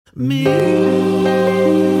Hello,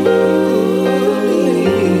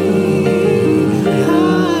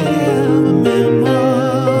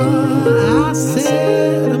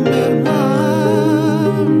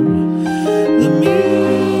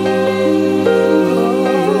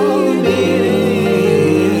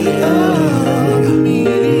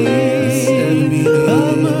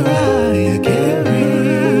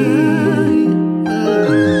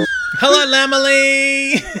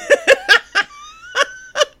 Lamely!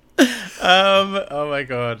 Oh my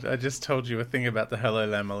god, I just told you a thing about the Hello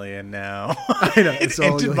Lamely and now I know, it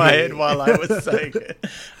entered my head while I was saying it.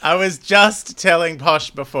 I was just telling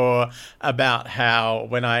Posh before about how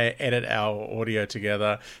when I edit our audio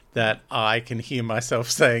together that I can hear myself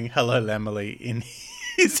saying Hello Lamely in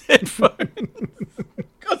his headphones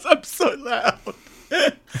because I'm so loud.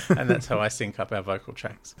 And that's how I sync up our vocal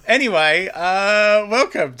tracks. Anyway,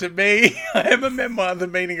 welcome to me. I am a memoir, the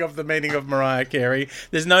meaning of Mariah Carey.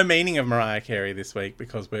 There's no meaning of Mariah Carey this week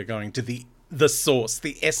because we're going to the source,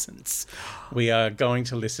 the essence. We are going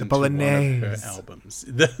to listen to one of her albums.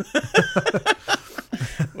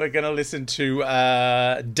 We're going to listen to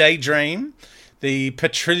Daydream, the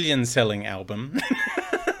Patrillion-selling album.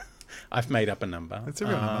 I've made up a number. That's a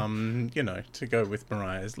real number. You know, to go with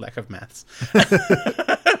Mariah's lack of maths.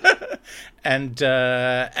 And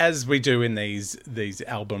as we do in these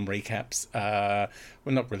album recaps, well,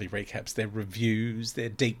 not really recaps, they're reviews, they're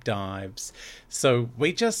deep dives. So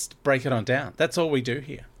we just break it on down. That's all we do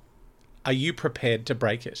here. Are you prepared to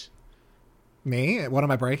break it? Me? What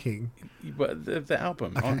am I breaking? The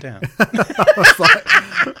album, on down. I was like,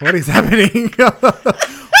 what is happening?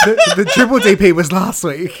 The Triple DP was last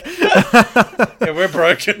week. Yeah, we're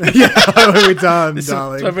broken. Yeah, we're done,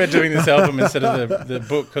 darling. So we're doing this album instead of the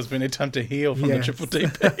book because we need time to heal from the Triple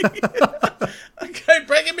DP. Okay,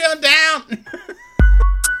 breaking me on down.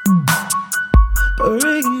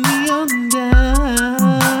 Breaking me on down.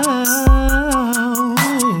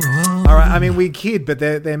 All right, I mean, we kid, but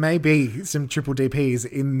there may be some Triple DPs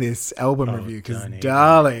in this album review because,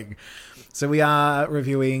 darling. So we are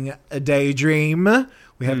reviewing A Daydream.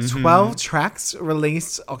 We have 12 tracks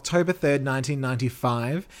released October 3rd,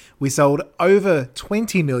 1995. We sold over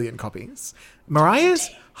 20 million copies.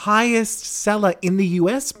 Mariah's highest seller in the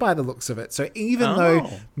US by the looks of it. So even though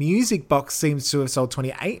Music Box seems to have sold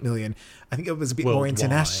 28 million, I think it was a bit more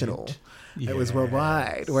international. Yes. It was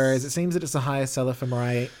worldwide. Whereas it seems that it's the highest seller for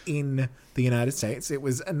Mariah in the United States. It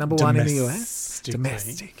was number one in the US.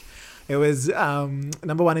 Domestic. It was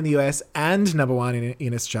number one in the US and number one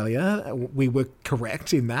in Australia. We were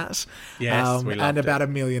correct in that. Yes, we loved and about a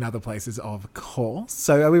million other places, of course.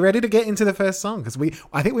 So are we ready to get into the first song? Because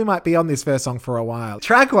I think we might be on this first song for a while.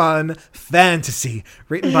 Track 1, Fantasy,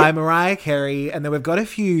 written by Mariah Carey. And then we've got a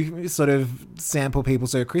few sort of sample people.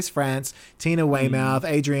 So Chris Frantz, Tina Weymouth,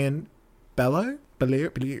 Adrian Bello.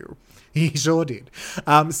 He sure did.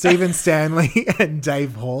 Stephen Stanley and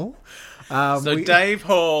Dave Hall. Dave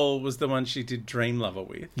Hall was the one she did Dream Lover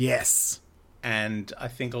with. Yes. And I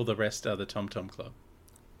think all the rest are the Tom Tom Club.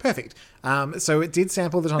 Perfect. So it did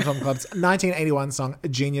sample the Tom Tom Club's 1981 song,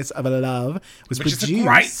 Genius of Love. Which is a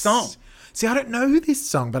great song. See, I don't know this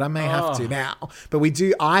song, but I may have to now. But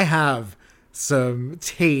I have some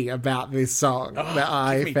tea about this song that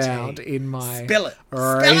I found in my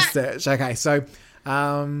research. Okay, so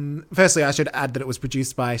firstly, I should add that it was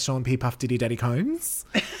produced by Sean P. Puff Diddy Daddy Combs.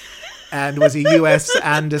 And was a US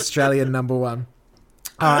and Australian number one.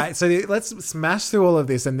 All right, so let's smash through all of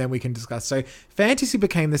this and then we can discuss. So Fantasy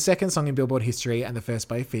became the second song in Billboard history and the first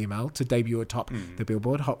by a female to debut atop the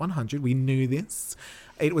Billboard Hot 100. We knew this.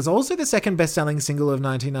 It was also the second best-selling single of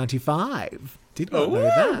 1995. Did not know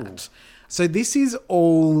that. So this is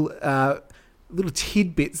all little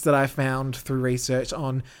tidbits that I found through research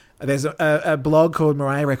on. There's a blog called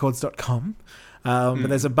MariahRecords.com. But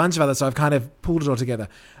there's a bunch of others, so I've kind of pulled it all together.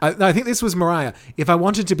 I think this was Mariah. If I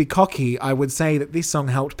wanted to be cocky, I would say that this song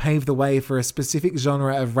helped pave the way for a specific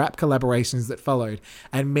genre of rap collaborations that followed,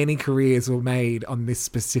 and many careers were made on this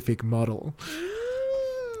specific model.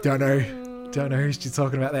 Don't know who she's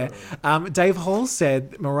talking about there. Dave Hall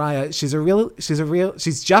said Mariah, she's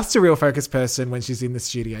just a real focused person when she's in the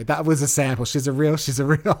studio. That was a sample. She's a real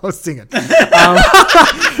I was singing.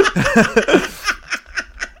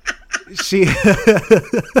 She's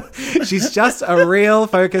just a real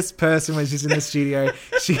focused person when she's in the studio.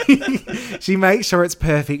 She makes sure it's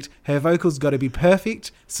perfect. Her vocals got to be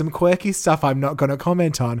perfect. Some quirky stuff I'm not going to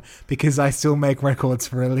comment on because I still make records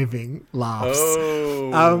for a living. Laughs.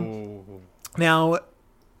 Oh. Now,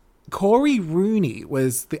 Corey Rooney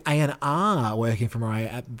was the A&R working for Mariah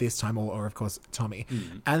at this time, or of course, Tommy.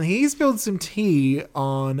 And he spilled some tea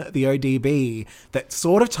on the ODB that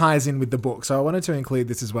sort of ties in with the book. So I wanted to include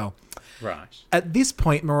this as well. Right. At this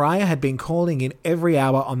point, Mariah had been calling in every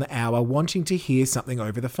hour on the hour, wanting to hear something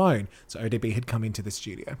over the phone. So ODB had come into the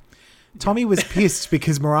studio. Tommy was pissed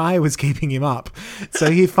because Mariah was keeping him up.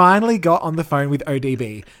 So he finally got on the phone with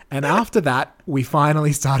ODB. And after that, we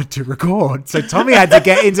finally started to record. So Tommy had to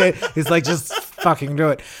get into it. He's like, just fucking do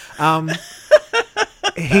it.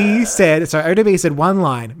 He said, so ODB said one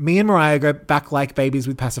line, me and Mariah go back like babies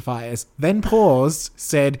with pacifiers. Then paused,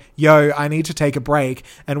 said, yo, I need to take a break,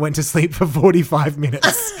 and went to sleep for 45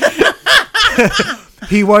 minutes.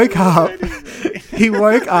 He woke up. He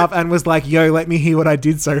woke up and was like, yo, let me hear what I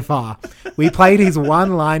did so far. We played his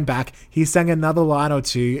one line back. He sang another line or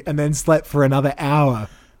two and then slept for another hour.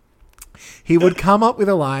 He would come up with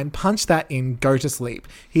a line, punch that in, go to sleep.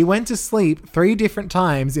 He went to sleep 3 different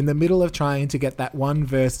times in the middle of trying to get that one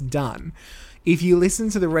verse done. If you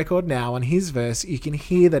listen to the record now on his verse, you can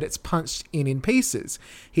hear that it's punched in pieces.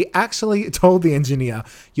 He actually told the engineer,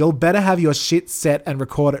 you'll better have your shit set and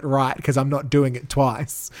record it right because I'm not doing it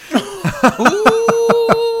twice.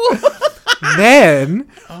 Then...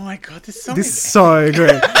 Oh my God, this song is so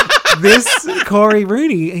good. This Corey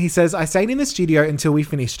Rooney, he says, I stayed in the studio until we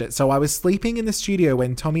finished it. So I was sleeping in the studio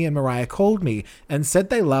when Tommy and Mariah called me and said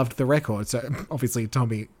they loved the record. So obviously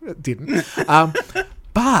Tommy didn't.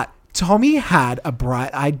 But Tommy had a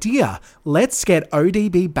bright idea. Let's get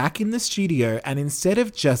ODB back in the studio and instead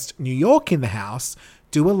of just New York in the house,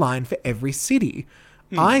 do a line for every city.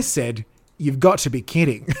 I said, you've got to be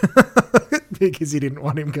kidding. Because he didn't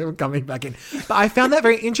want him coming back in. But I found that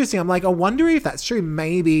very interesting. I'm like, I wonder if that's true.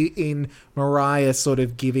 Maybe in Mariah sort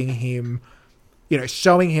of giving him,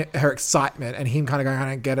 showing her excitement and him kind of going,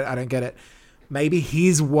 I don't get it. Maybe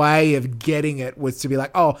his way of getting it was to be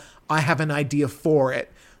like, oh, I have an idea for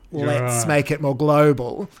it. Let's make it more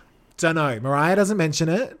global. Don't know. Mariah doesn't mention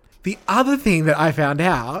it. The other thing that I found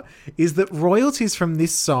out is that royalties from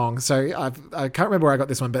this song, so I can't remember where I got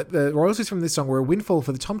this one, but the royalties from this song were a windfall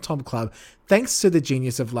for the Tom Tom Club thanks to the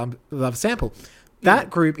genius of Love Sample.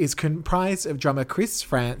 That group is comprised of drummer Chris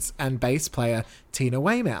France and bass player Tina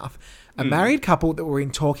Weymouth, a married couple that were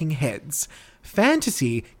in Talking Heads.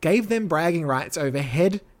 Fantasy gave them bragging rights over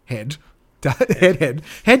head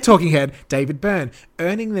Talking Head, David Byrne,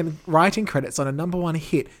 earning them writing credits on a #1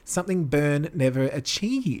 hit, something Byrne never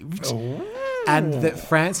achieved. Oh. And that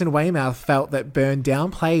France and Weymouth felt that Byrne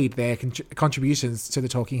downplayed their contributions to the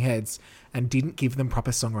Talking Heads and didn't give them proper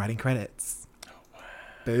songwriting credits. Oh, wow.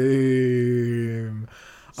 Boom.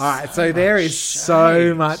 All right, so there is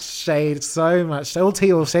so much shade, all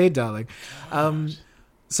tea, all shade, darling.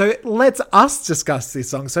 So let's us discuss this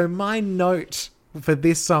song. So my note for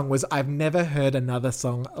this song was, I've never heard another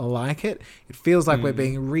song like it. It feels like we're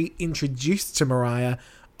being reintroduced to Mariah,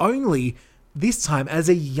 only this time as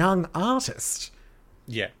a young artist.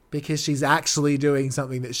 Yeah. Because she's actually doing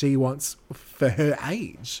something that she wants for her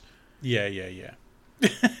age. Yeah.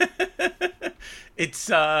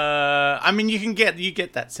 It's I mean, you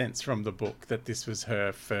get that sense from the book that this was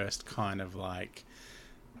her first kind of like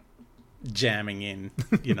jamming in,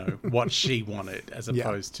 what she wanted as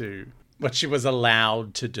opposed to what she was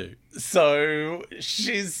allowed to do. So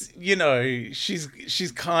she's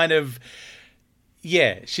kind of,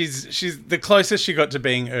 she's the closest she got to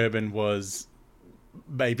being urban was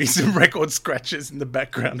maybe some record scratches in the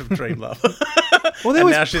background of Dream Lover. Well, there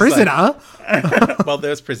was Prisoner. Well,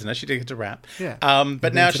 there was Prisoner. She did get to rap. Yeah.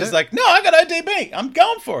 But now she's like, no, I got ODB. I'm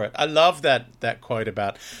going for it. I love that quote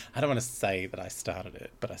about, I don't want to say that I started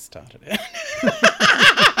it, but I started it.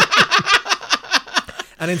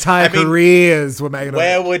 An entire careers were made.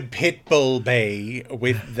 Where would Pitbull be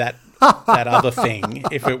with that other thing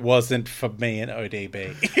if it wasn't for me and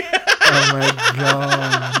ODB? Oh my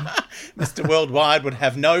God. Mr. Worldwide would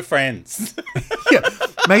have no friends. Yeah.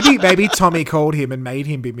 Maybe Tommy called him and made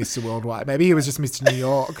him be Mr. Worldwide. Maybe he was just Mr. New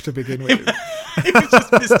York to begin with. He was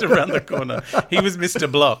just Mr. Around the corner. He was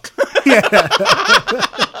Mr. Block. Yeah.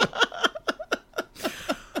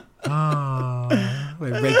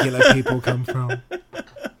 Where regular people come from.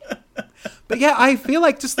 But yeah, I feel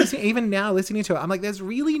like just listening to it, I'm like, there's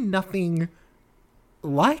really nothing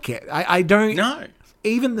like it. I don't know.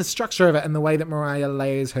 Even the structure of it and the way that Mariah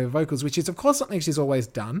layers her vocals, which is of course something she's always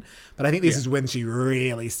done, but I think this is when she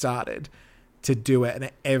really started to do it,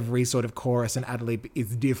 and every sort of chorus and ad-lib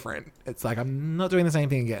is different. It's like, I'm not doing the same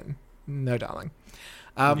thing again. No, darling.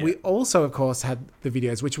 We also, of course, had the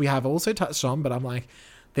videos, which we have also touched on, but I'm like,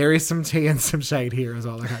 there is some tea and some shade here as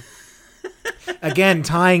well. Okay. Again,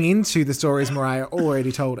 tying into the stories Mariah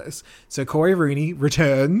already told us. So Corey Rooney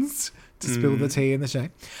returns to spill the tea in the show.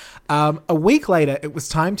 A week later, it was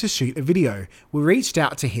time to shoot a video. We reached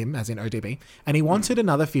out to him, as in ODB, and he wanted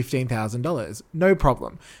another $15,000. No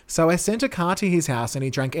problem. So I sent a car to his house and he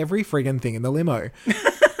drank every friggin' thing in the limo.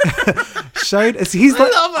 I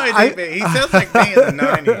love ODB. He sounds like me in the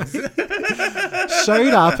 90s.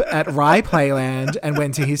 Showed up at Rye Playland and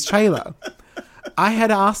went to his trailer. I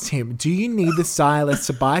had asked him, do you need the stylist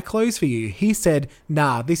to buy clothes for you? He said,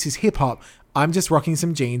 nah, this is hip hop. I'm just rocking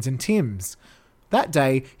some jeans and Timbs. That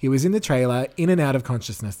day, he was in the trailer, in and out of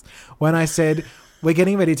consciousness. When I said, we're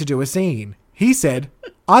getting ready to do a scene, he said,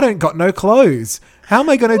 I don't got no clothes. How am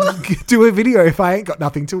I going to do a video if I ain't got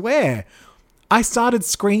nothing to wear? I started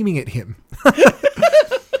screaming at him.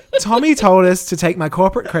 Tommy told us to take my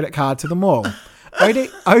corporate credit card to the mall.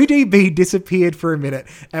 ODB disappeared for a minute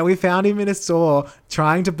and we found him in a store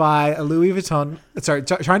trying to buy Louis Vuitton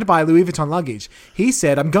luggage. He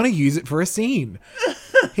said, I'm going to use it for a scene.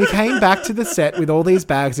 He came back to the set with all these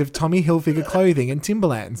bags of Tommy Hilfiger clothing and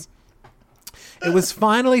Timberlands. It was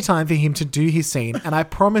finally time for him to do his scene, and I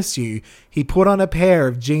promise you, he put on a pair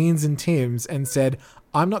of jeans and Timbs and said,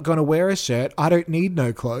 I'm not going to wear a shirt. I don't need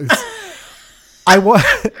no clothes.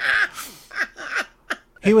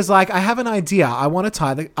 He was like, I have an idea. I want to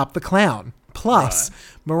tie up the clown. Plus,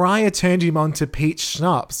 Mariah turned him on to peach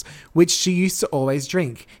schnapps, which she used to always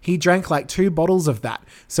drink. He drank like 2 bottles of that.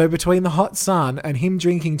 So between the hot sun and him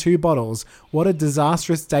drinking 2 bottles, what a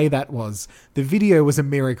disastrous day that was. The video was a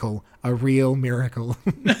miracle. A real miracle.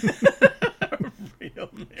 A real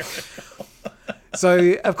miracle.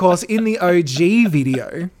 So, of course, in the OG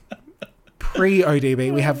video,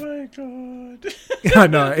 pre-ODB, we have... Oh my God. I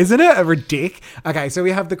know, isn't it a ridic? Okay, so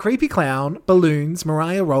we have the creepy clown, balloons,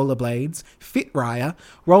 Mariah rollerblades, Fit Raya,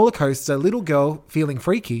 roller coaster, little girl feeling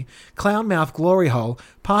freaky, clown mouth glory hole,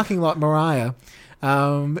 parking lot Mariah,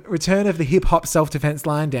 return of the hip hop self-defense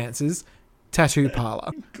line dancers, tattoo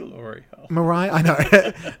parlor. Glory hole. Mariah, I know.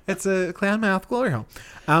 It's a clown mouth glory hole.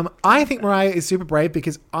 I think Mariah is super brave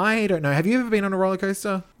because I don't know. Have you ever been on a roller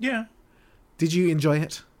coaster? Yeah. Did you enjoy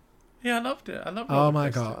it? Yeah, I loved it. I love roller Oh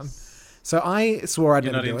my coasters. God. So I swore I'd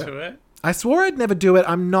never do it. You're not into it? I swore I'd never do it.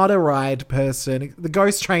 I'm not a ride person. The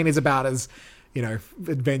ghost train is about as,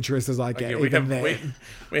 adventurous as I get. We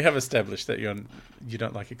have established that you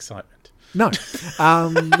don't like excitement. No. So,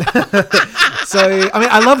 I mean,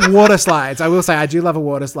 I love water slides. I will say I do love a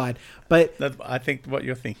water slide. But I think what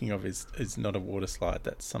you're thinking of is not a water slide.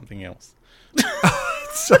 That's something else.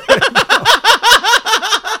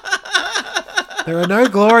 There are no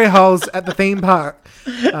glory holes at the theme park.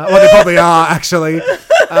 Well, they probably are, actually.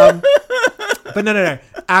 But no.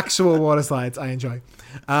 Actual water slides I enjoy.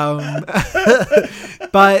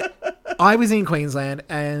 But I was in Queensland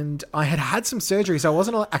and I had some surgery, so I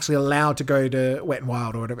wasn't actually allowed to go to Wet n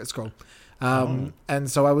Wild or whatever it's called. And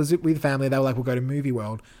so I was with family. They were like, we'll go to Movie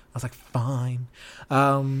World. I was like, fine.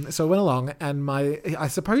 So I went along and I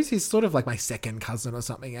suppose he's sort of like my second cousin or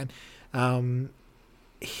something. And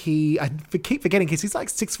I keep forgetting because he's like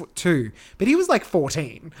 6'2", but he was like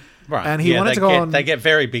 14. Right. And he wanted to go on. They get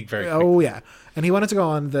very big very quick. Oh, yeah. And he wanted to go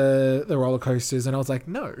on the roller coasters. And I was like,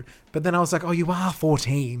 no. But then I was like, oh, you are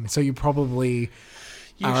 14. So you probably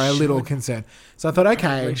are a little concerned. So I thought,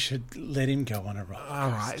 okay. We should let him go on a roller coaster.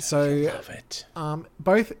 All right. So love it.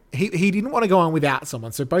 Both he didn't want to go on without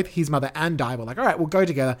someone. So both his mother and Di were like, all right, we'll go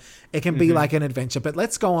together. It can be like an adventure. But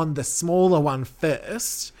let's go on the smaller one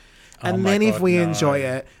first. And then if we enjoy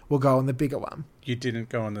it, we'll go on the bigger one. You didn't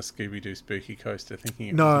go on the Scooby-Doo spooky coaster thinking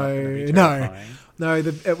it was not going to be terrifying? No,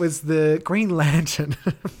 it was the Green Lantern.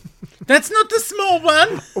 That's not the small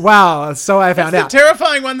one. Wow, so I found out. The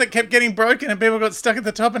terrifying one that kept getting broken and people got stuck at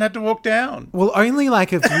the top and had to walk down. Well, only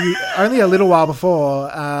a little while before,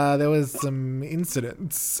 there was some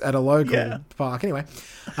incidents at a local park. Anyway,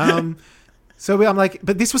 so I'm like,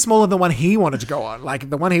 but this was smaller than the one he wanted to go on. Like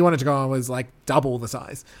the one he wanted to go on was like double the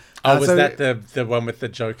size. Was that the one with the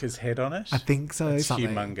Joker's head on it? I think so. It's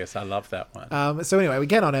humongous. I love that one. So anyway, we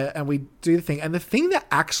get on it and we do the thing. And the thing that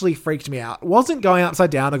actually freaked me out wasn't going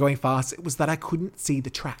upside down or going fast. It was that I couldn't see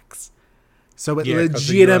the tracks. So it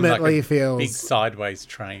legitimately feels... big sideways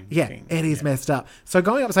train thing. It is messed up. So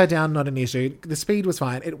going upside down, not an issue. The speed was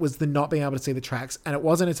fine. It was the not being able to see the tracks. And it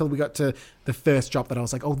wasn't until we got to the first drop that I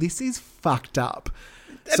was like, oh, this is fucked up.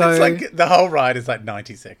 And it's like the whole ride is like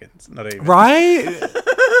 90 seconds. Not even. Right?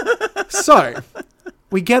 So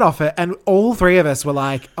we get off it and all three of us were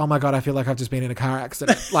like, oh my God, I feel like I've just been in a car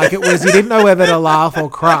accident. Like it was, you didn't know whether to laugh or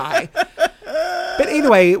cry. But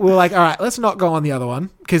either way, we were like, all right, let's not go on the other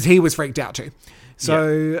one because he was freaked out too.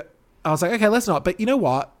 So I was like, okay, let's not. But you know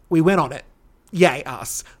what? We went on it yay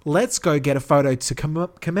us. Let's go get a photo to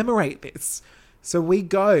commemorate this. So we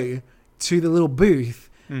go to the little booth,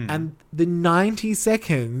 and the 90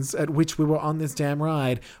 seconds at which we were on this damn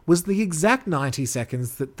ride was the exact 90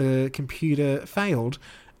 seconds that the computer failed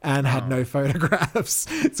and had no photographs.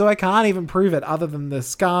 So I can't even prove it other than the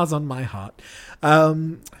scars on my heart.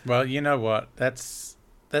 Well, you know what? That's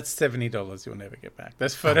 $70 you'll never get back.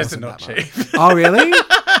 Those photos are not cheap. Oh, really?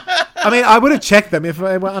 I mean, I would have checked them. If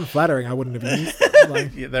they were unflattering, I wouldn't have used them.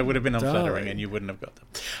 Like, yeah, they would have been unflattering and you wouldn't have got them.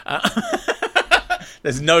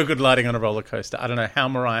 There's no good lighting on a roller coaster. I don't know how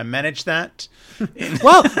Mariah managed that.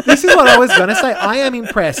 Well, this is what I was going to say. I am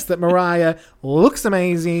impressed that Mariah looks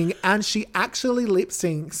amazing and she actually lip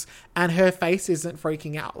syncs and her face isn't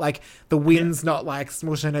freaking out. Like, the wind's not like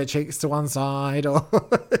smushing her cheeks to one side. Or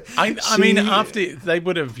I mean, after they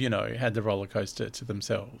would have, had the roller coaster to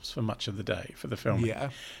themselves for much of the day for the film. Yeah.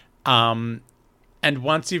 And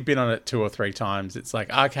once you've been on it 2 or 3 times, it's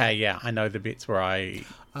like, okay, yeah, I know the bits where I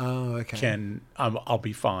I'll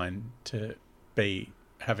be fine to be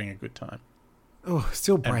having a good time. Oh,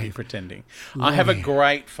 still brave. And be pretending. I have a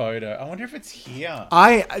great photo. I wonder if it's here.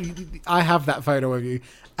 I have that photo of you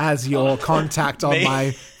as your contact on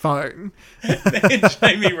my phone. And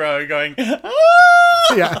Jamie Rowe going,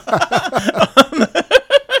 ah! Yeah.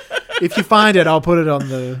 If you find it, I'll put it on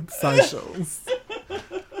the socials.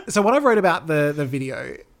 So what I've wrote about the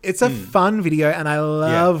video, it's a fun video, and I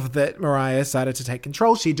love that Mariah started to take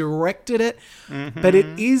control. She directed it, but it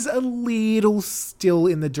is a little still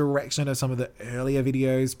in the direction of some of the earlier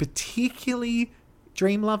videos, particularly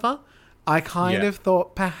Dream Lover. I kind of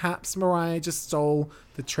thought perhaps Mariah just stole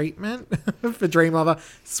the treatment for Dream Lover,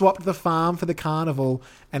 swapped the farm for the carnival,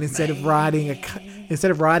 and instead of riding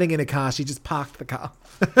in a car, she just parked the car.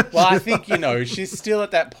 Well, I think, she's still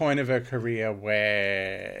at that point of her career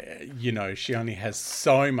where, she only has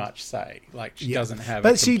so much say. Like, she doesn't have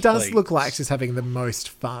But she does look like she's having the most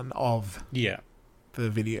fun of the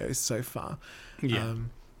videos so far. Yeah.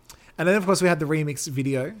 And then, of course, we had the remix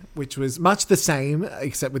video, which was much the same,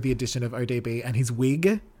 except with the addition of ODB and his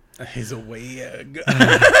wig. His wig.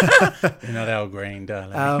 You're not Al Green,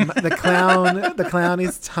 darling. The clown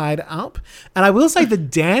is tied up. And I will say the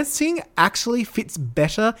dancing actually fits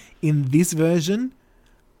better in this version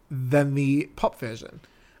than the pop version.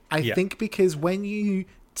 I think because when you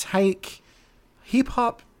take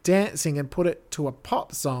hip-hop dancing and put it to a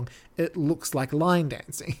pop song, it looks like line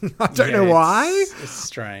dancing. I don't know why. It's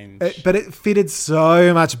strange. But it fitted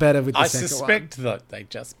so much better with the second one. I suspect that they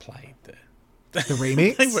just played the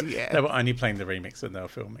remix? They were only playing the remix when they were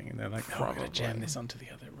filming, and they're like, we're going to jam this onto the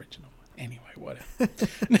other original one. Anyway, whatever.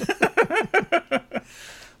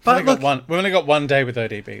 We've only got one day with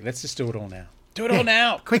ODB. Let's just do it all now. Do it all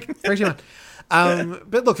now. Quick, 3, 2, 1.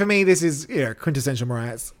 But look, for me, this is quintessential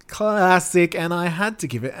Mariah's classic, and I had to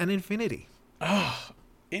give it an infinity. Oh,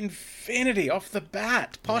 infinity off the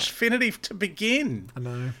bat. Poshfinity to begin. I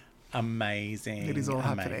know. Amazing. It is all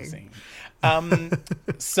happening.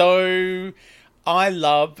 So I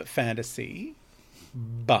love fantasy,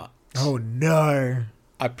 but oh no,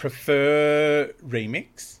 I prefer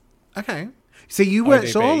remix. Okay, so you weren't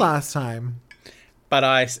sure last time, but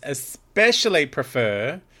I especially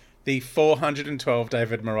prefer the 412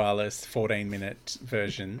 David Morales 14-minute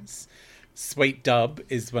versions. Sweet Dub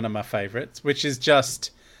is one of my favorites, which is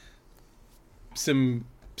just some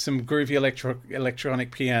groovy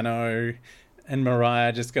electronic piano and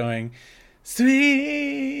Mariah just going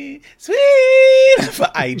sweet, sweet for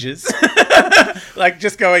ages. Like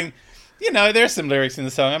just going, there are some lyrics in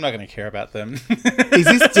the song. I'm not going to care about them. Is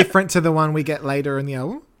this different to the one we get later in the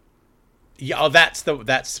album? Yeah, that's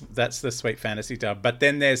the Sweet Fantasy Dub. But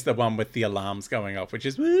then there's the one with the alarms going off, which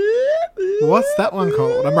is what's that one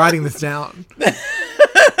called? I'm writing this down.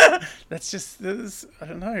 That's just, I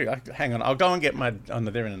don't know. Hang on, I'll go and get my. Oh no,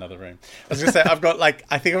 they're in another room. I was gonna say I've got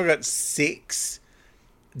I think I've got 6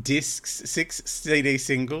 discs, 6 CD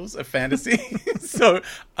singles of fantasy. So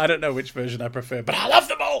I don't know which version I prefer, but I love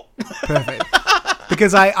them all. Perfect.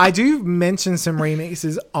 Because I do mention some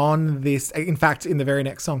remixes on this. In fact, in the very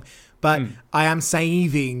next song. But I am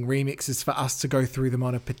saving remixes for us to go through them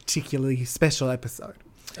on a particularly special episode.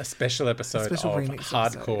 A special episode of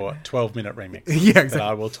hardcore 12-minute remix that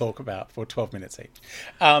I will talk about for 12 minutes each.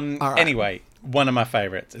 Right. Anyway, one of my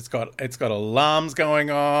favorites. It's got alarms going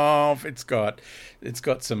off. It's got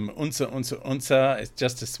some unsa. It's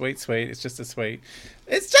just a sweet. It's just a sweet.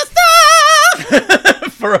 It's just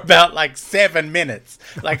for about 7 minutes,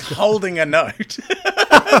 holding a note,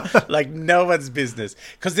 like no one's business.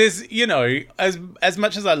 Because there's, as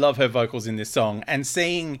much as I love her vocals in this song, and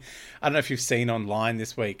seeing, I don't know if you've seen online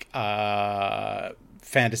this week,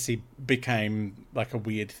 fantasy became like a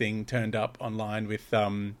weird thing, turned up online with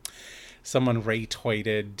someone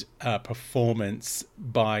retweeted a performance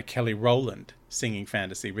by Kelly Rowland singing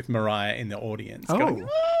Fantasy with Mariah in the audience. Going,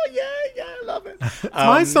 yeah, I love it. It's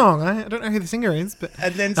my song. I don't know who the singer is, but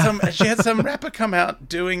and then she had some rapper come out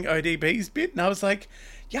doing ODB's bit, and I was like,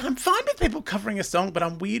 yeah, I'm fine with people covering a song, but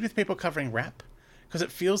I'm weird with people covering rap because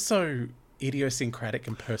it feels so idiosyncratic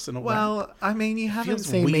and personal. Well, I mean, you haven't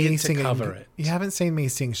seen me singing. You haven't seen me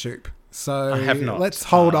sing Shoop. So I have not. Let's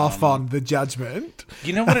hold off on the judgment.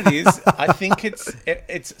 You know what it is? I think it's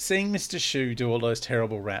seeing Mr. Shu do all those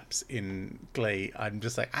terrible raps in Glee. I'm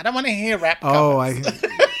just like, I don't want to hear rap covers.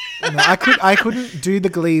 I couldn't do the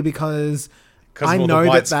Glee because I know the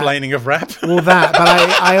white-splaining of rap. Well, that,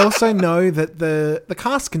 but I also know that the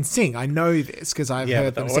cast can sing. I know this because I've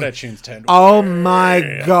heard them sing. The auto-tune's turned. Oh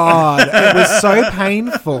my God. It was so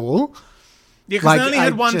painful. Yeah, because I only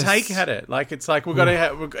had one take at it. Like, it's like,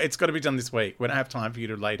 it's got to be done this week. We don't have time for you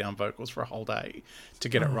to lay down vocals for a whole day to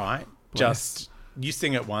get it right. Just, you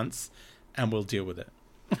sing it once and we'll deal with it.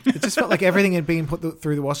 It just felt like everything had been put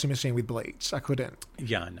through the washing machine with bleach. I couldn't.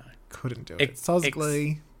 Yeah, I know. Couldn't do it. Soz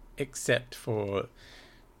Glee. Except for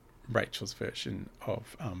Rachel's version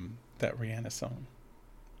of that Rihanna song.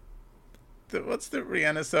 What's the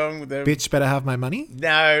Rihanna song? Bitch Better Have My Money?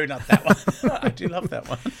 No, not that one. I do love that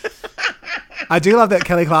one. I do love that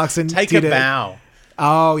Kelly Clarkson Take a Bow.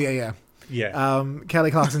 Oh, yeah. Yeah.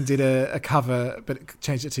 Kelly Clarkson did a cover, but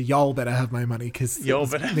changed it to Y'all Better Have My Money because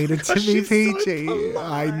it needed to be PG. So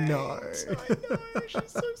I know.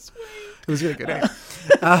 She's so sweet. It was really good.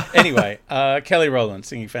 Anyway, Kelly Rowland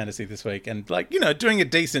singing Fantasy this week and, like, you know, doing a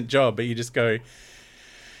decent job, but you just go...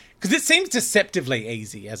 Because it seems deceptively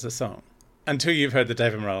easy as a song. Until you've heard the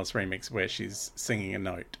David Morales remix where she's singing a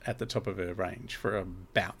note at the top of her range for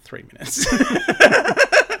about 3 minutes.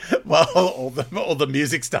 While all the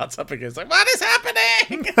music starts up again. It's like, what is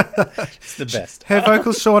happening? It's the best. Her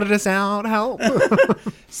vocals shorted us out. Help.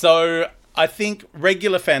 So I think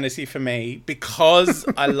regular Fantasy for me, because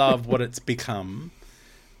I love what it's become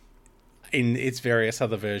in its various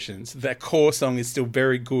other versions, the core song is still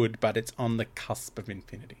very good, but it's on the cusp of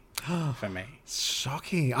infinity. For me.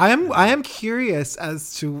 Shocking. I am curious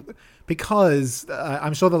as to, because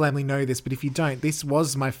I'm sure the Lamley know this, but if you don't, this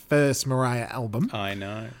was my first Mariah album. I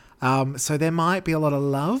know. So there might be a lot of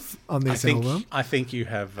love on this album. I think you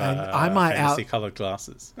have fantasy-coloured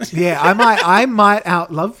glasses. Yeah, I might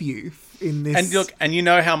outlove you in this. And look, and you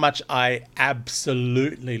know how much I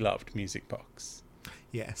absolutely loved Music Box.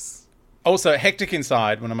 Yes. Also, Hectic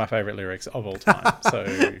Inside, one of my favourite lyrics of all time. So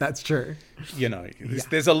that's true. You know,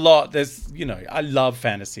 there's a lot. I love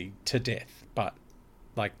Fantasy to death, but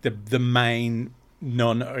like the main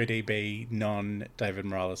non-ODB, non-David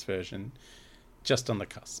Morales version, just on the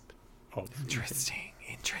cusp of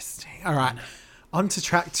Interesting. All right. On to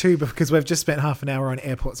track 2 because we've just spent half an hour on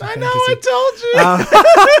airports and I fantasy. know, I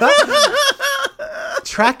told you.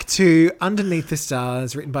 Track 2, Underneath the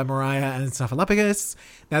Stars, written by Mariah and Snuffleupagus.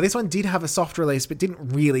 Now, this one did have a soft release, but didn't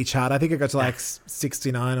really chart. I think it got to like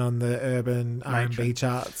 69 on the urban R&B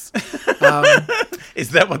charts. Is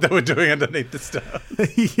that what they were doing Underneath the Stars?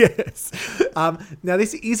 Yes. Now,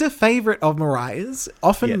 this is a favourite of Mariah's,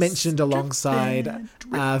 often mentioned alongside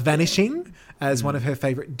Vanishing as one of her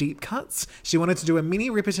favourite deep cuts. She wanted to do a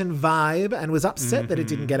mini Ripperton vibe and was upset that it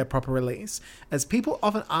didn't get a proper release, as people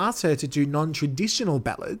often asked her to do non-traditional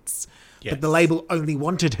ballads, but the label only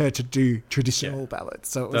wanted her to do traditional ballads.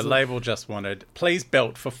 So the label just wanted, please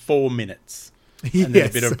belt for 4 minutes. And then a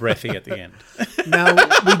bit of breathy at the end. Now,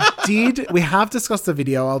 we have discussed the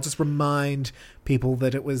video. I'll just remind people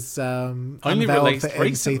that it was only unveiled released for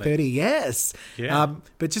recently. MC30. Yes. Yeah.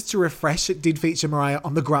 But just to refresh, it did feature Mariah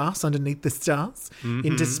on the grass underneath the stars,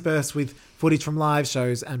 interspersed with footage from live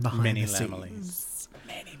shows and behind the scenes.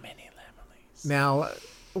 Many Lameleys. Now,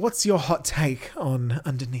 what's your hot take on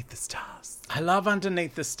Underneath the Stars? I love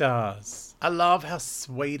Underneath the Stars. I love how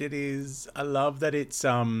sweet it is. I love that it's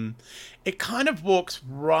it kind of walks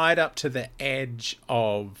right up to the edge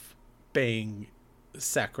of being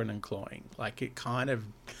saccharine and cloying. Like, it kind of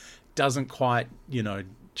doesn't quite,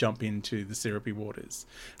 jump into the syrupy waters.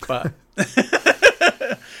 But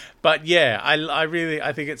but yeah,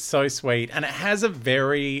 I think it's so sweet, and it has a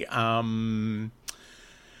very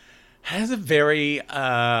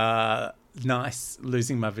nice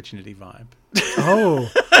Losing My Virginity vibe.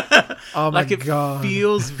 Oh my God. It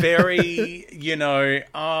feels very,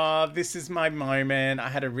 this is my moment. I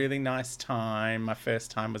had a really nice time. My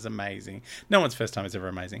first time was amazing. No one's first time is ever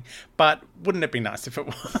amazing. But wouldn't it be nice if it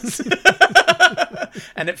was?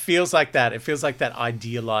 And it feels like that. It feels like that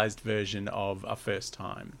idealized version of a first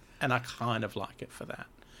time. and I kind of like it for that.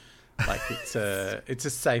 Like it's a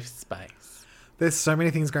safe space. There's so many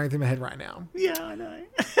things going through my head right now. Yeah, I know.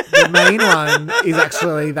 The main one is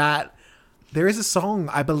actually that there is a song,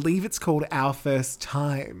 I believe it's called Our First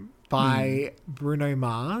Time by Bruno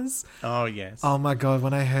Mars. Oh, yes. Oh my God,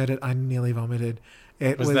 when I heard it, I nearly vomited.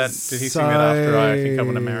 Did he sing that after I Think I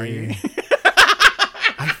Want to Marry You?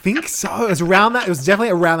 I think so. It was definitely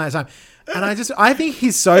around that time. And I think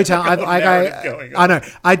he's so talented. I know.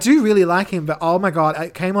 I do really like him, but oh my God, I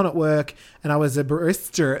came on at work and I was a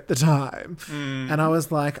barista at the time. And I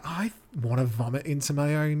was like, I want to vomit into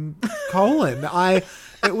my own colon. I'm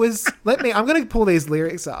going to pull these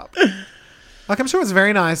lyrics up. Like, I'm sure it's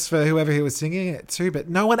very nice for whoever he was singing it to, but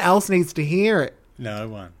no one else needs to hear it. No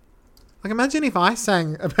one. Like, imagine if I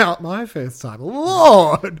sang about my first time.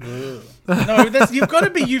 Lord! No, you've got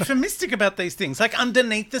to be euphemistic about these things. Like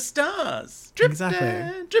Underneath the Stars.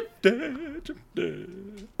 Exactly. Drip, drip.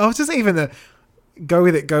 Oh, it's just even the go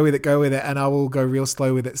with it, and I will go real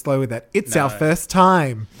slow with it. It's our first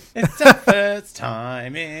time. It's our first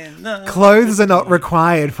time in the... Clothes are not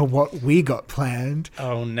required for what we got planned.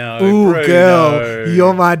 Oh, no, Ooh, Bruno. girl,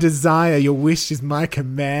 you're my desire. Your wish is my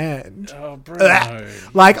command. Oh, Bruno.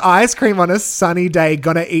 Like ice cream on a sunny day,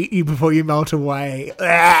 gonna eat you before you melt away.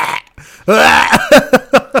 I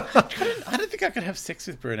don't think I could have sex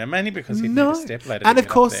with Bruno, mainly because he'd need a stepladder. And of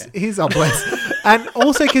course, he's bless. And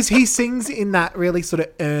also because he sings in that really sort of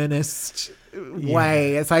earnest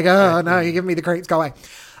way. It's like, oh no, you're giving me the creeps, go away.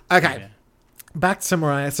 Okay, yeah. Back to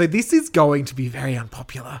Mariah. So this is going to be very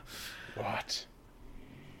unpopular. What?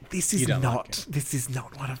 This is not. This is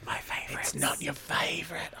not one of my favorites. It's not your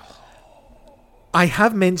favorite. Oh. I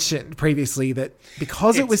have mentioned previously that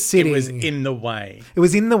because it was in the way. It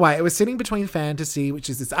was in the way. It was sitting between Fantasy, which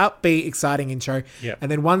is this upbeat, exciting intro,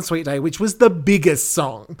 and then One Sweet Day, which was the biggest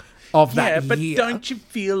song of that year. Yeah, but don't you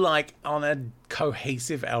feel like on a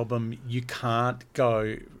cohesive album, you can't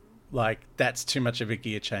go like that's too much of a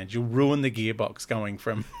gear change. You'll ruin the gearbox going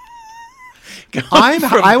from...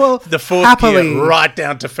 I will the fourth happily gear right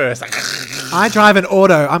down to first. I drive an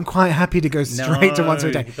auto. I'm quite happy to go straight to One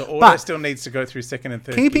Sweet Day. The auto still needs to go through second and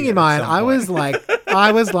third. Keeping in mind, I was like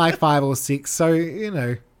 5 or 6,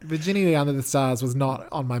 so Virginia Under the Stars was not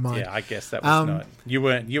on my mind. Yeah, I guess that was not. You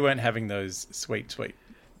weren't having those sweet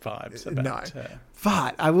vibes about. No,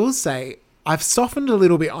 but I will say I've softened a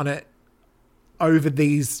little bit on it over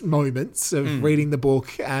these moments of reading the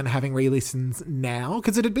book and having re-listens now,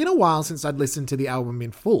 because it had been a while since I'd listened to the album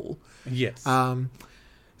in full. Yes.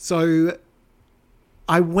 So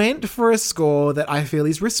I went for a score that I feel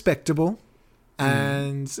is respectable,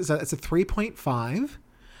 and so it's a 3.5.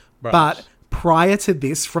 Right. But prior to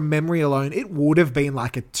this, from memory alone, it would have been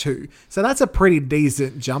like a 2. So that's a pretty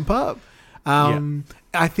decent jump up.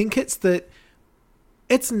 I think it's that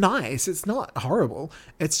it's nice. It's not horrible.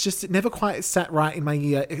 It's just it never quite sat right in my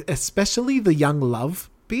ear, especially the Young Love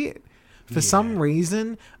bit. For some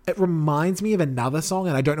reason, it reminds me of another song,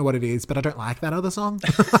 and I don't know what it is, but I don't like that other song.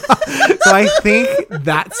 So I think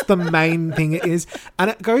that's the main thing it is.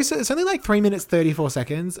 And it's only like 3 minutes, 34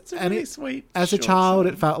 seconds. It's a really sweet. As a child,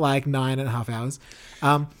 it felt like 9.5 hours.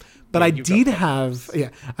 But I did have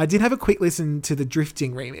a quick listen to the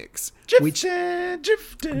Drifting remix, which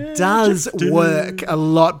does work a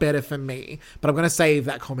lot better for me. But I'm going to save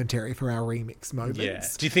that commentary for our remix moments. Yeah.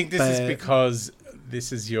 Do you think this is because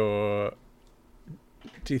this is your...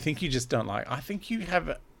 Do you think you just don't like... I think you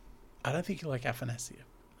have... I don't think you like Aphanasia.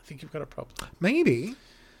 I think you've got a problem. Maybe.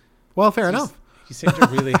 Well, fair enough. You seem to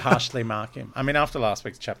really harshly mark him. I mean, after last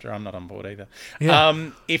week's chapter, I'm not on board either.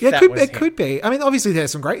 Yeah. It could be. I mean, obviously,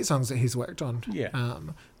 there's some great songs that he's worked on. Yeah.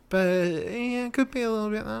 But it could be a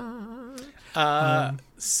little bit...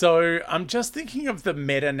 So I'm just thinking of the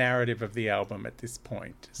meta narrative of the album at this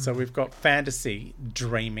point. So we've got Fantasy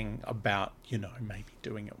dreaming about, maybe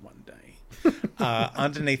doing it one day.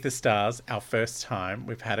 Underneath the Stars, Our First Time,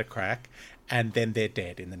 we've had a crack. And then they're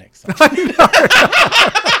dead in the next song.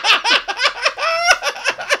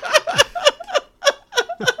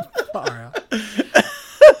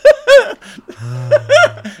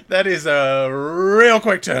 That is a real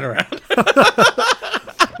quick turnaround.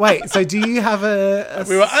 Wait, so do you have a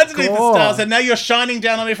we were underneath the stars and now you're shining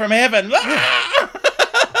down on me from heaven.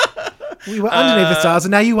 We were underneath the stars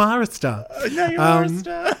and now you are a star. Now you are a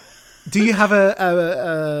star. Do you have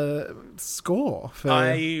a score for...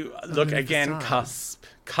 Look, again, cusp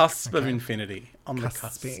of infinity. On the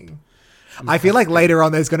cusp. I feel like later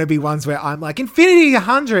on there's going to be ones where I'm like, infinity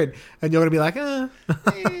 100, and you're going to be like,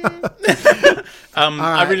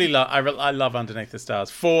 I really love. I love Underneath the Stars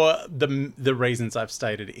for the reasons I've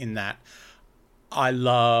stated. In that, I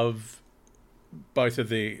love both of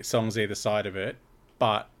the songs either side of it,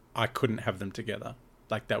 but I couldn't have them together.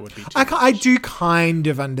 Like, that would be too much. I do kind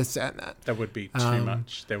of understand that. That would be too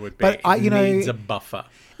much. There would be, needs a buffer.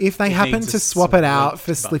 If they happen to swap it out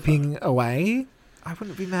for Slipping Away, I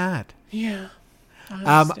wouldn't be mad. Yeah,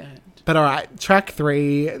 I understand. But all right, track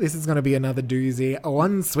 3. This is going to be another doozy.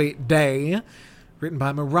 One Sweet Day, written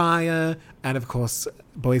by Mariah, and of course,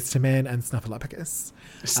 Boyz II Men and Snuffleupagus.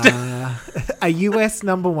 A US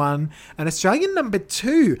number 1, an Australian number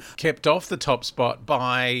 2. Kept off the top spot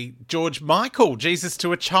by George Michael, Jesus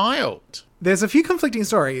to a Child. There's a few conflicting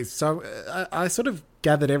stories, so I sort of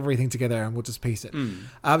gathered everything together and we'll just piece it.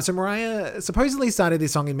 So Mariah supposedly started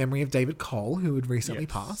this song in memory of David Cole, who had recently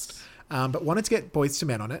passed, but wanted to get Boyz II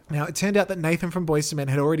Men on it. Now, it turned out that Nathan from Boyz II Men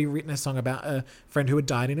had already written a song about a friend who had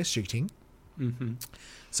died in a shooting. Mm-hmm.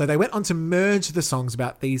 So they went on to merge the songs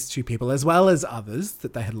about these two people, as well as others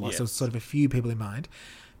that they had lost. There was sort of a few people in mind.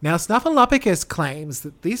 Now, Snuffleupagus claims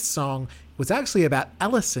that this song was actually about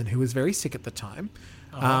Alison, who was very sick at the time.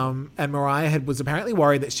 And Mariah was apparently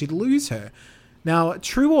worried that she'd lose her. Now,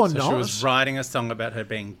 true or not... she was writing a song about her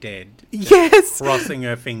being dead. Yes! Crossing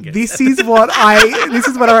her fingers. This is what I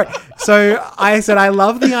wrote. So I said, I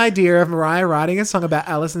love the idea of Mariah writing a song about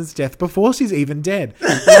Alison's death before she's even dead.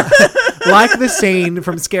 Like the scene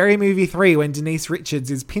from Scary Movie 3 when Denise Richards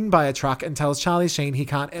is pinned by a truck and tells Charlie Sheen he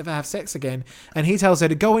can't ever have sex again. And he tells her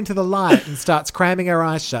to go into the light and starts cramming her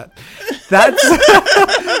eyes shut. That's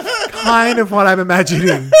kind of what I'm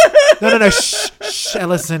imagining. No. Shh,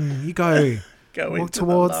 Alison, you go. Walk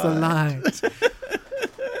towards the light.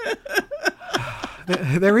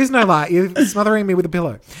 There is no light. You're smothering me with a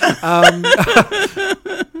pillow.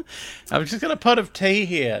 I've just got a pot of tea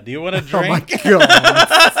here. Do you want a drink? Oh my God.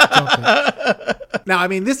 Stop it. Now, I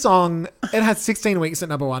mean, this song, it had 16 weeks at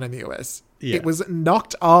number 1 in the US. Yeah. It was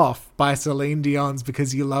knocked off by Celine Dion's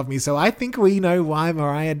Because You Love Me. So I think we know why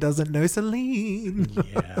Mariah doesn't know Celine.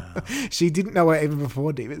 Yeah. She didn't know her even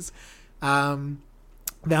before Divas.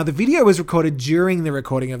 Now, the video was recorded during the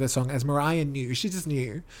recording of the song, as Mariah knew. She just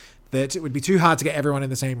knew that it would be too hard to get everyone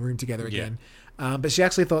in the same room together again. But she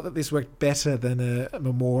actually thought that this worked better than a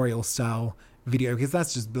memorial-style video, because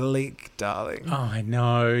that's just bleak, darling. Oh, I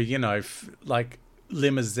know. You know, like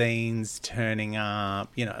limousines turning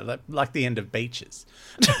up, you know, like the end of Beaches.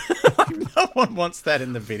 Like, no one wants that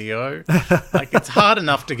in the video. Like, it's hard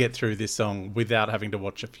enough to get through this song without having to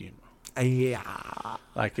watch a funeral. Yeah.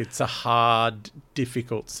 Like, it's a hard,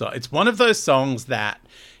 difficult song. It's one of those songs that,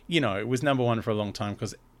 you know, it was number 1 for a long time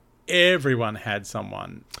because everyone had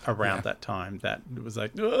someone around that time that was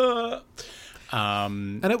like, ugh.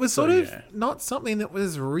 And it was sort of not something that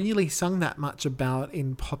was really sung that much about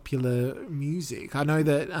in popular music. I know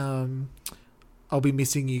that I'll Be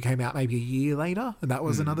Missing You came out maybe a year later, and that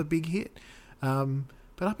was another big hit.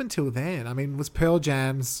 But up until then, I mean, was Pearl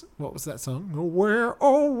Jam's, what was that song? Where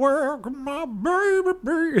can my baby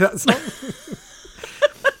be? That song.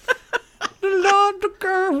 Lord, to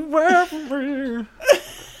go away from me.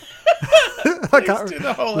 I can't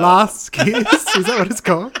remember. Last Kiss, is that what it's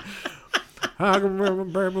called? I can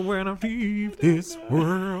remember, baby, when I leave this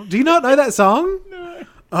world. Do you not know that song? No.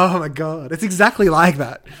 Oh my God, it's exactly like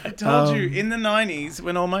that. I told you, in the 90s,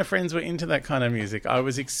 when all my friends were into that kind of music, I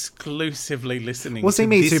was exclusively listening to this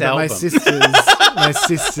album. Well, see, me too, but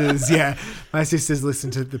my sisters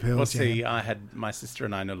listened to the Pearl Jam. Well, see, my sister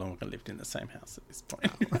and I no longer lived in the same house at this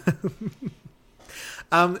point.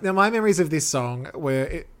 Now, my memories of this song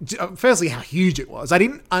were, firstly, how huge it was. I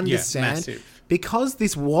didn't understand. Massive. Because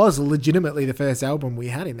this was legitimately the first album we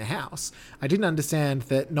had in the house, I didn't understand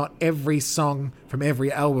that not every song from every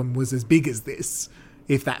album was as big as this,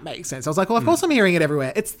 if that makes sense. I was like, well, of course I'm hearing it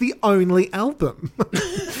everywhere. It's the only album.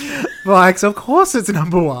 Like, so of course it's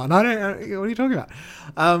number 1. I don't know. What are you talking about?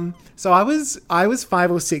 So I was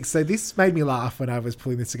 5 or 6. So this made me laugh when I was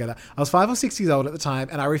pulling this together. I was 5 or 6 years old at the time,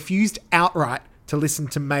 and I refused outright to listen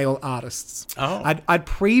to male artists. Oh. I'd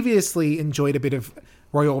previously enjoyed a bit of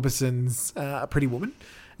Roy Orbison's Pretty Woman,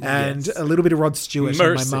 and a little bit of Rod Stewart.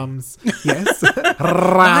 Mercy. My mum's. Yes.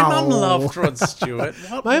 My mum loved Rod Stewart.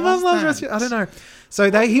 My mum loved Rod Stewart. I don't know.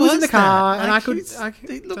 So he was in the car, and like, I could.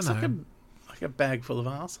 It looks like a bag full of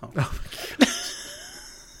arsehole. Oh,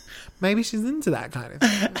 maybe she's into that kind of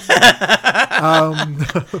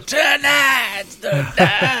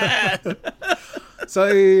thing.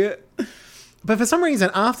 So. But for some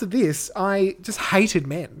reason, after this, I just hated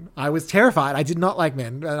men. I was terrified. I did not like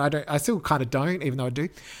men. And I still kind of don't, even though I do.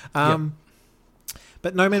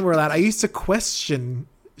 But no men were allowed. I used to question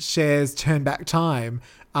Cher's Turn Back Time,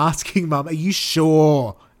 asking Mum, are you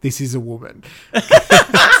sure this is a woman?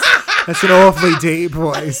 That's an awfully deep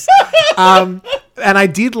voice. And I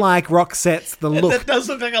did like Roxette's The Look. That does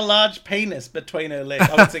look like a large penis between her legs.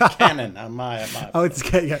 Oh, it's a cannon. Oh, it's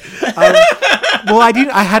yeah. Well,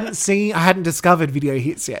 I hadn't discovered video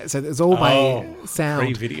hits yet, so it was all by sound.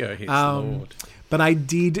 Pre-video hits, Lord. But I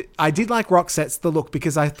did like Roxette's The Look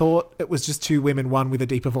because I thought it was just two women, one with a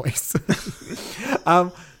deeper voice.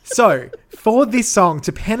 So for this song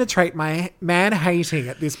to penetrate my man hating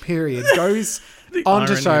at this period goes on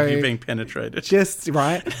to show you being penetrated, just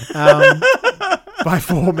right by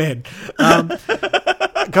four men.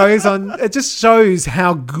 Goes on. It just shows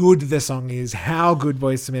how good the song is, how good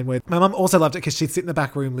Boyz II Men were. My mum also loved it because she'd sit in the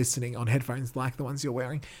back room listening on headphones like the ones you're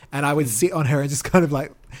wearing, and I would sit on her and just kind of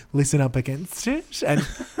like listen up against it. And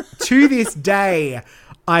to this day,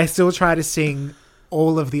 I still try to sing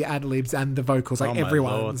all of the ad-libs and the vocals, like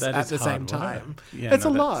everyone's at the same time. Yeah, it's a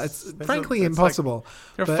lot. It's frankly impossible.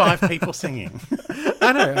 Like, there are 5 people singing.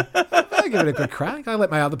 I know. I give it a good crack. I let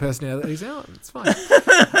my other personalities out. It's fine.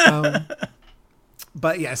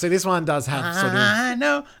 But yeah, so this one does have sort of... I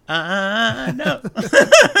know.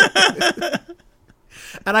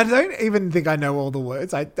 And I don't even think I know all the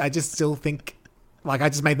words. I just still think... Like, I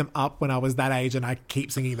just made them up when I was that age and I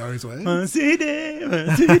keep singing those words.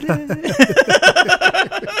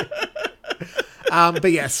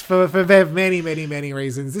 But yes, for many, many, many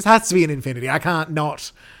reasons, this has to be an infinity. I can't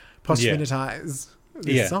not postmonetize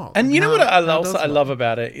this song. And you know what I love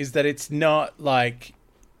about it is that it's not like...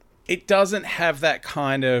 It doesn't have that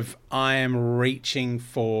kind of, I am reaching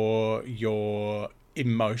for your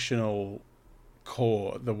emotional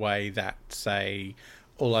core the way that, say...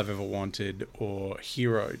 All I've Ever Wanted or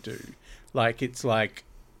Hero do.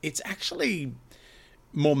 It's actually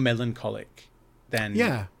more melancholic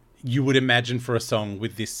than you would imagine for a song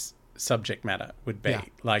with this subject matter would be. Yeah.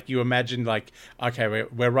 Like, you imagine, like, okay,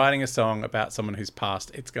 we're writing a song about someone who's passed.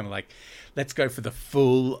 It's going to, like, let's go for the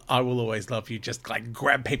full I Will Always Love You, just, like,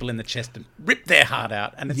 grab people in the chest and rip their heart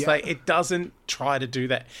out. And it's like, it doesn't try to do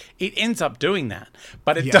that. It ends up doing that,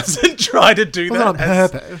 but it doesn't try to do that on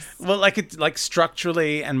purpose. Well, like, it's, like,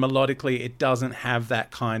 structurally and melodically, it doesn't have that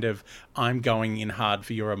kind of, I'm going in hard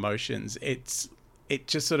for your emotions. It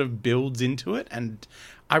just sort of builds into it, and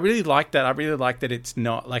I really like that. I really like that it's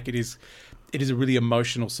not like it is a really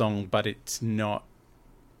emotional song, but it's not,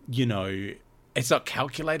 it's not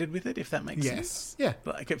calculated with it, if that makes sense. Yeah.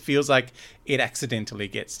 Like, it feels like it accidentally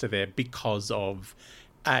gets to there because of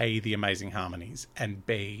A, the amazing harmonies, and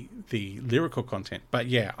B, the lyrical content. But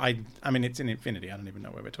yeah, I mean, it's an infinity. I don't even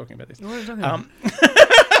know where we're talking about this.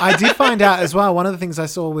 I did find out as well, one of the things I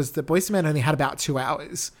saw was that Boyz II Men only had about 2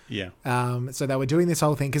 hours. Yeah. So they were doing this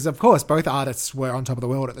whole thing because, of course, both artists were on top of the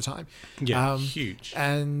world at the time. Yeah, huge.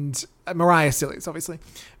 And Mariah still is, obviously.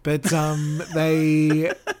 But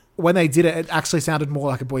when they did it, it actually sounded more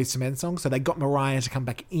like a Boyz II Men song. So they got Mariah to come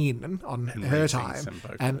back in on her time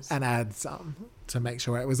and add some to make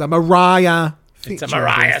sure it was a Mariah. It's a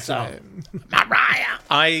Mariah song.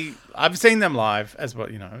 Mariah. I've seen them live as well.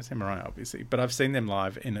 I've seen Mariah obviously, but I've seen them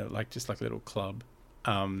live in a little club.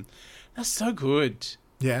 That's so good.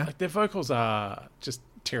 Yeah. Like, their vocals are just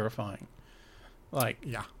terrifying.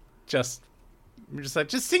 Just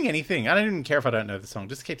sing anything. I don't even care if I don't know the song.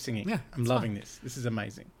 Just keep singing. Yeah, I'm loving this. This is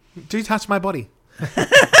amazing. Do Touch My Body.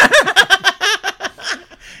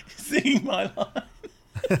 Singing my line.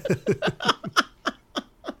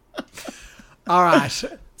 All right,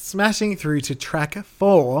 smashing through to track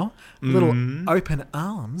 4, Little Open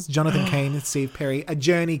Arms, Jonathan Cain and Steve Perry, A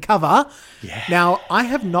Journey cover. Yeah. Now, I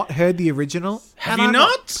have not heard the original. Have you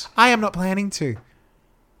not? I am not planning to.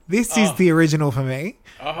 This is the original for me.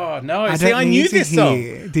 Oh, no. I knew this song.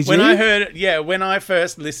 Did when you? I heard it, when I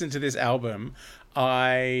first listened to this album,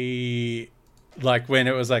 when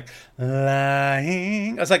it was like,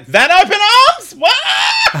 lying, I was like, that open arms? What?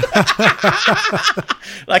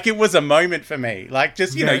 Like, it was a moment for me. Like,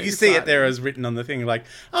 just, you see it there as written on the thing, like,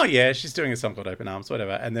 oh yeah, she's doing a song called Open Arms,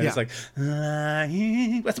 whatever. And then it's like,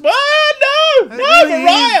 lying. What? No,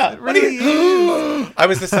 Mariah. Really I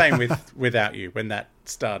was the same with Without You when that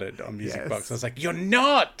started on Music Box. I was like, you're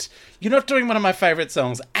not doing one of my favorite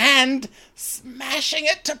songs and smashing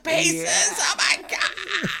it to pieces. Yeah. Oh my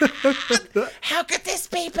God. How could this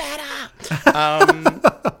be better?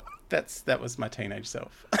 That was my teenage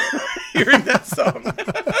self hearing that song.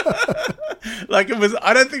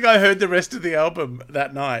 I don't think I heard the rest of the album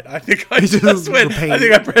that night. I think I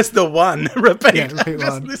I pressed the 1 repeat. Yeah, I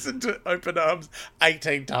just listened to Open Arms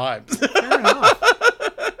 18 times. Fair enough.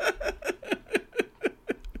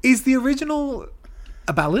 Is the original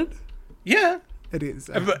a ballad? Yeah. It is.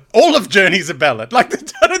 All of Journey's a ballad. I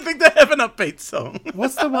don't think they have an upbeat song.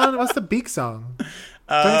 What's the big song?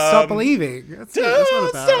 Don't Stop Believing. That's not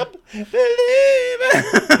about. Stop believing.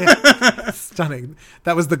 Stunning.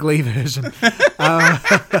 That was the Glee version.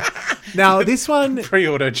 Now, this one...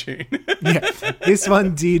 Pre-auto tune. Yeah. This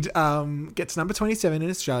one did get to number 27 in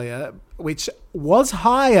Australia, which was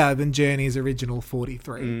higher than Journey's original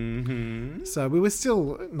 43. Mm-hmm. So we were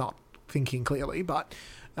still not thinking clearly, but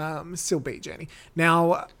still beat Journey.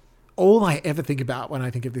 Now, all I ever think about when I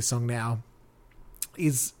think of this song now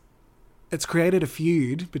is it's created a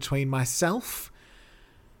feud between myself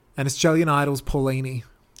and Australian Idol's Paulini.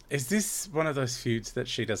 Is this one of those feuds that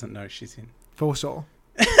she doesn't know she's in? For sure.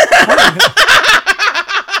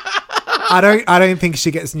 I don't think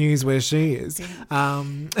she gets news where she is.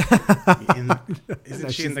 Isn't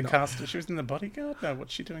she in the cast? She was in The Bodyguard? No,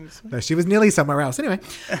 what's she doing this week? No, she was nearly somewhere else. Anyway.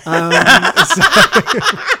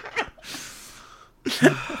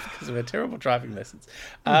 Because of her terrible driving lessons.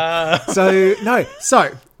 So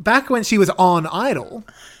back when she was on Idol,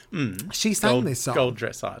 she sang this song. Gold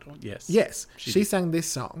Dress Idol, yes. Yes, she sang this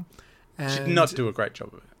song. And she did not do a great job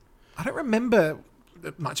of it. I don't remember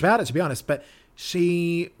much about it, to be honest, but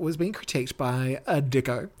she was being critiqued by a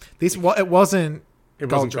Dicko. It wasn't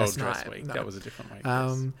Gold Dress Week. No. That was a different week.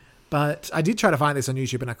 But I did try to find this on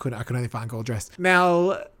YouTube and I could only find Gold Dress.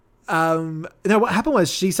 Now, what happened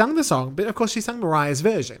was she sang the song, but of course she sang Mariah's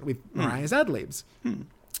version with Mariah's ad-libs.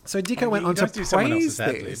 So Dicko went on to praise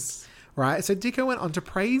this. Right, so Dicko went on to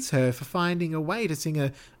praise her for finding a way to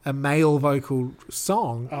sing a male vocal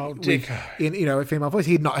song. Oh, Dicko. In a female voice.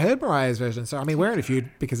 He'd not heard Mariah's version, so I mean, we're in a feud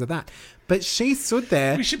because of that. But she stood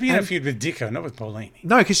there. We should be in a feud with Dicko, not with Paulini.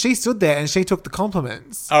 No, because she stood there and she took the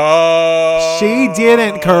compliments. Oh. She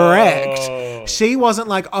didn't correct. She wasn't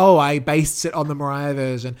like, oh, I based it on the Mariah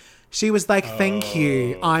version. She was like, thank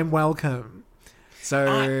you, I'm welcome.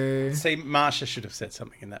 So... See, Marsha should have said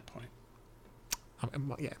something in that point.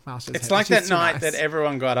 Yeah, Marsha's it's like that night that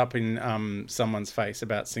everyone got up in someone's face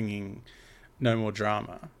about singing No More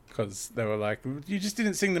Drama because they were like, you just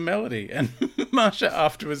didn't sing the melody. And Marsha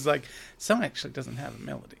afterwards was like, song actually doesn't have a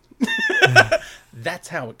melody. That's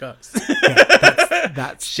how it goes. Yeah,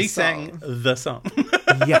 that's she sang the song.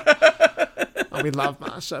 Yeah. Oh, we love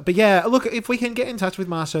Marsha. But yeah, look, if we can get in touch with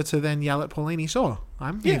Marsha to then yell at Paulini, sure,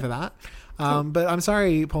 I'm here for that. Cool. But I'm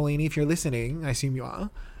sorry, Paulini, if you're listening, I assume you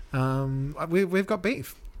are. We've got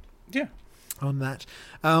beef. Yeah. On that.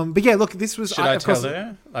 But yeah, look, this was... Should I tell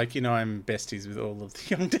her? Like, I'm besties with all of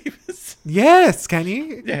the young divas. Yes, can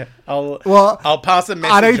you? Yeah. I'll pass a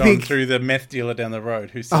message on through the meth dealer down the road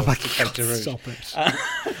who sells to Cape de Rouge. Stop it.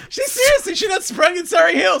 She's not sprung in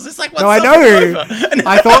Surrey Hills. It's like, what's I know.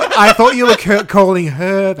 I thought you were calling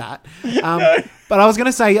her that. No. But I was going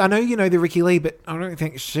to say, I know you know the Ricky Lee, but I don't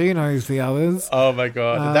think she knows the others. Oh my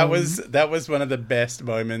God. That was one of the best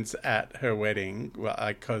moments at her wedding. Well,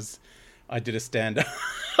 because I did a stand-up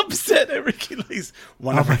set at Ricky Lee's,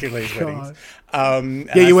 Ricky Lee's weddings.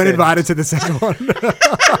 You weren't invited to the second one.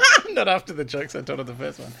 Not after the jokes I told at the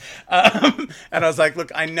first one. And I was like,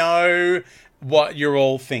 look, I know what you're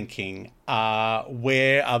all thinking.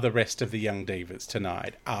 Where are the rest of the young divas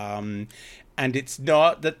tonight? And it's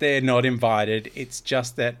not that they're not invited. It's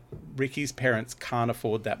just that Ricky's parents can't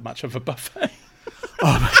afford that much of a buffet.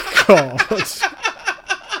 Oh my God.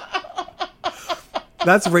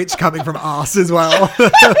 That's rich coming from us as well.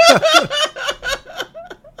 Did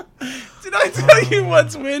I tell you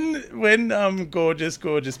once when gorgeous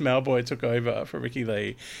Malboy took over for Ricky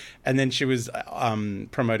Lee and then she was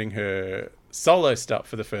promoting her solo stuff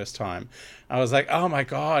for the first time, I was like, oh my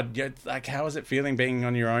God, like, how is it feeling being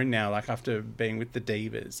on your own now, like after being with the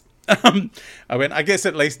divas? I went, I guess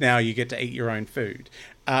at least now you get to eat your own food.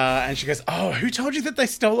 And she goes, oh, who told you that they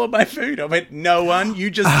stole all my food? I went, no one,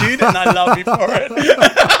 you just did, and I love you for it.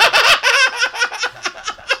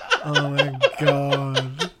 Oh my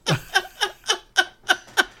God.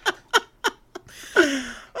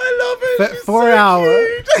 I love it. For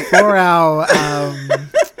our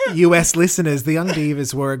US listeners, the Young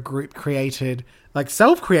Divas were a group created, like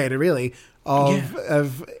self-created really,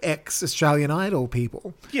 of ex-Australian Idol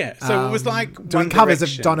people. Yeah, so it was like doing covers of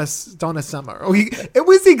Donna Summer. It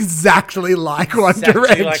was exactly like One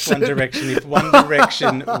Direction. Like One Direction. If One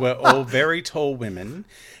Direction were all very tall women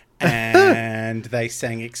and they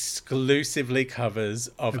sang exclusively covers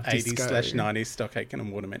of 80s/90s Stock Aitken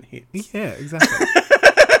and Waterman hits. Yeah, exactly.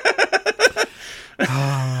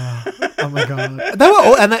 Oh my God! They were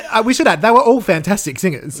all, and we should add, they were all fantastic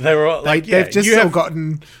singers. They were all like, they've just all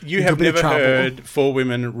gotten. You have never heard four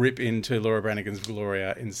women rip into Laura Branigan's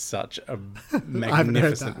Gloria in such a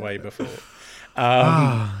magnificent way before.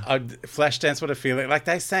 Flashdance, what a feeling! Like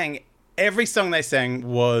they sang, every song they sang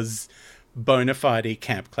was bona fide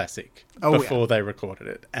camp classic before yeah. they recorded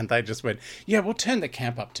it. And they just went, yeah, we'll turn the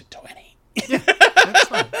camp up to 20. Yeah, that's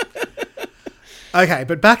fine. Okay,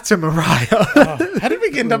 but back to Mariah. How did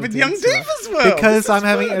we end up with Young Deep as well? Because I'm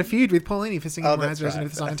having a feud with Paulini for singing Mariah's version of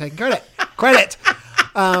the song and taking credit.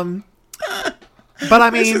 But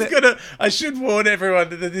I mean, I should warn everyone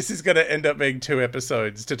that this is going to end up being 2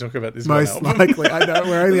 episodes to talk about this most one album. likely. I know,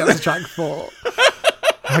 we're only up to track 4.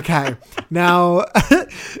 Okay, now,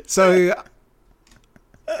 so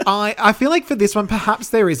I feel like for this one, perhaps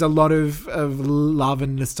there is a lot of love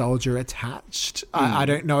and nostalgia attached. I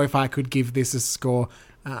don't know if I could give this a score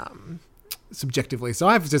subjectively, so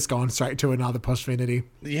I've just gone straight to another Poshfinity.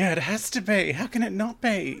 Yeah, it has to be. How can it not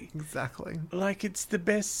be? Exactly. Like, it's the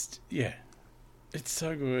best. Yeah. It's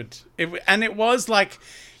so good. It was like,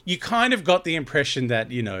 you kind of got the impression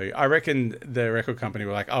that, you know, I reckon the record company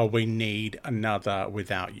were like, oh, we need another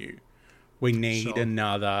Without You. We need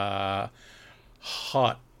another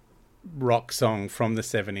hot rock song from the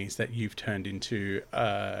 70s that you've turned into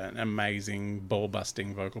an amazing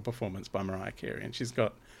ball-busting vocal performance by Mariah Carey. And she's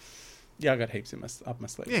got, I got heaps up my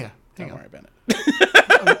sleeve. Yeah. Don't worry about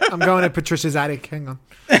it. I'm going to Patricia's Attic. Hang on.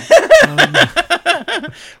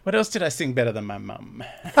 What else did I sing better than my mum?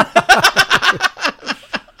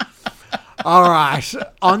 All right,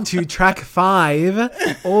 on to track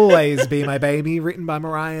 5, Always Be My Baby, written by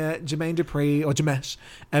Mariah, Jermaine Dupri, or Jamesh,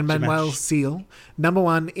 and Manuel Seal. Number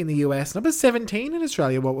 1 in the US, number 17 in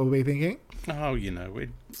Australia. What were we thinking? Oh, you know,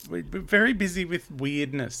 we're very busy with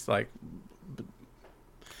weirdness, like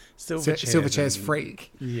Silverchair's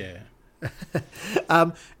Freak. Yeah.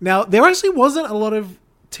 Now, there actually wasn't a lot of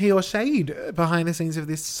tea or shade behind the scenes of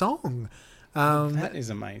this song. That is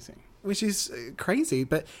amazing. Which is crazy.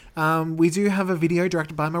 But we do have a video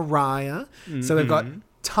directed by Mariah. Mm-hmm. So we've got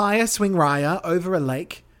Tire Swing Raya over a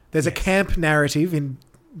lake. There's a camp narrative in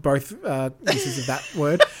both uses of that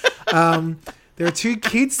word. There are 2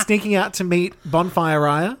 kids sneaking out to meet Bonfire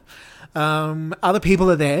Raya. Other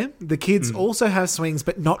people are there. The kids also have swings,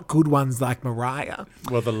 but not good ones like Mariah.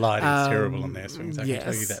 Well, the lighting's terrible on their swings. I can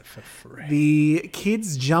tell you that for free. The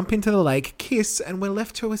kids jump into the lake, kiss, and we're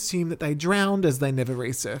left to assume that they drowned as they never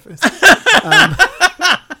resurface.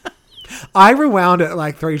 I rewound it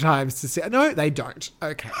like 3 times to see. No, they don't.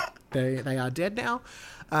 Okay. They are dead now.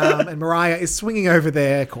 And Mariah is swinging over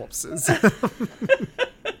their corpses.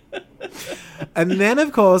 And then,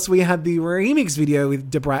 of course, we had the remix video with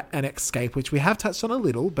Debrat and Escape, which we have touched on a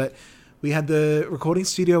little, but we had the recording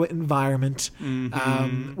studio environment.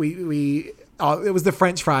 Mm-hmm. It was the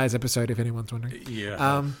French fries episode, if anyone's wondering.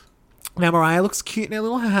 Yeah. Now, Mariah looks cute in her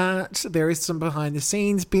little hat. There is some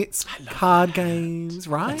behind-the-scenes bits, card games,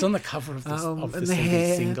 right? It's on the cover of the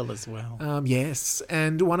CD single as well. Yes,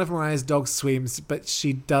 and one of Mariah's dogs swims, but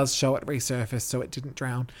she does show it resurface, so it didn't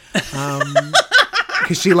drown.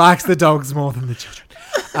 Because she likes the dogs more than the children.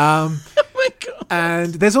 Oh my God.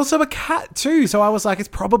 And there's also a cat too. So I was like, it's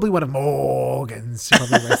probably one of Morgan's. She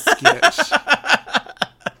probably rescued it.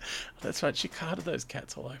 That's right. She carted those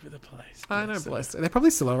cats all over the place. I know, bless her. They're probably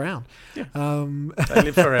still around. Yeah. They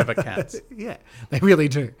live forever, cats. Yeah, they really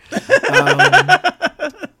do. Ain't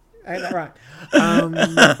that right?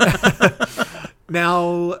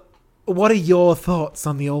 Now, what are your thoughts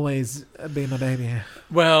on the Always Be My Baby?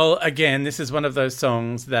 Well, again, this is one of those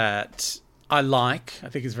songs that I like. I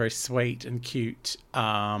think it's very sweet and cute.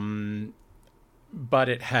 But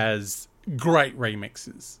it has great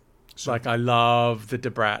remixes. Sure. Like, I love the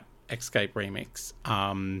Debrat Escape remix.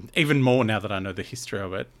 Even more now that I know the history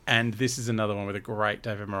of it. And this is another one with a great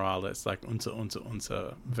David Morales, like, unsa, unsa,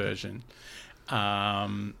 unsa version.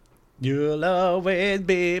 You'll always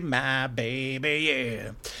be my baby,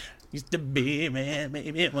 yeah. Used to be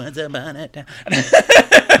maybe once upon a time.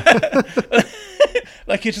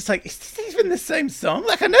 Like, you're just like, is this even the same song?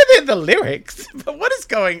 Like, I know they're the lyrics, but what is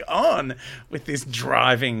going on with this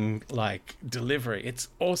driving, like, delivery? It's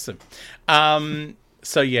awesome.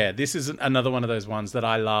 So, yeah, this is another one of those ones that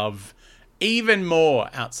I love even more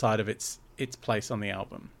outside of its place on the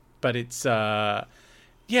album. But it's... yeah,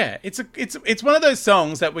 it's one of those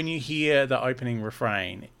songs that when you hear the opening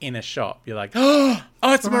refrain in a shop, you're like, oh,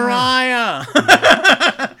 it's Mariah.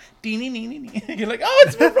 You're like, oh,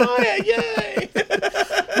 it's Mariah, yay.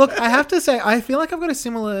 Look, I have to say, I feel like I've got a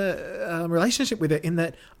similar relationship with it in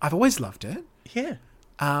that I've always loved it. Yeah.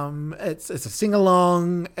 It's a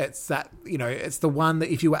sing-along. It's that, you know, it's the one that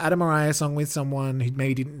if you were at a Mariah song with someone who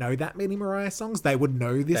maybe didn't know that many Mariah songs, they would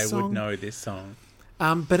know this song. They would know this song.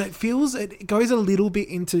 But it goes a little bit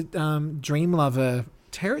into Dream Lover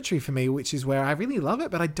territory for me, which is where I really love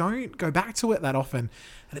it, but I don't go back to it that often,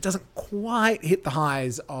 and it doesn't quite hit the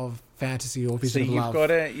highs of Fantasy or Vision of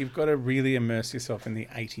Love. You've got to really immerse yourself in the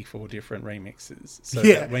 84 different remixes. So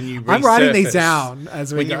Yeah, that when you I'm writing these down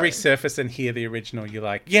as we when go. you resurface and hear the original, you're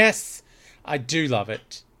like, yes, I do love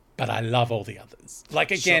it, but I love all the others.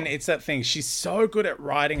 Like, again, Sure. it's that thing. She's so good at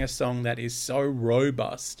writing a song that is so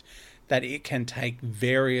robust that it can take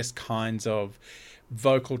various kinds of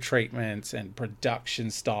vocal treatments and production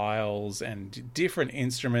styles and different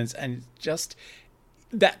instruments, and just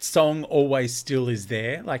that song always still is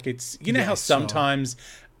there. Like, it's, you know, Yeah, how sure. sometimes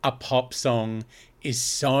a pop song is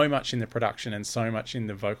so much in the production and so much in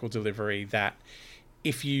the vocal delivery that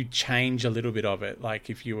if you change a little bit of it, like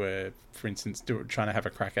if you were, for instance, trying to have a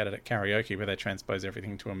crack at it at karaoke where they transpose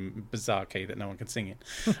everything to a bizarre key that no one can sing in,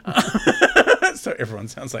 so everyone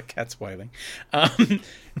sounds like cats wailing,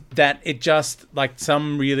 that it just, like,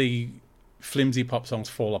 some really flimsy pop songs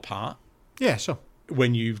fall apart Yeah, sure.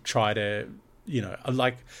 when you try to, you know,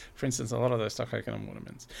 like, for instance, a lot of those Stockoken and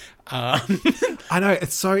Watermans. I know,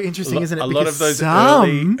 it's so interesting, isn't it? A lot Because of those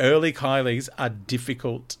some... early Kylies are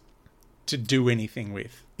difficult to do anything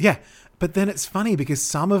with. Yeah, but then it's funny because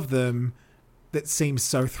some of them that seem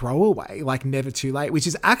so throwaway, like Never Too Late, which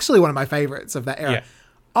is actually one of my favorites of that era. Yeah.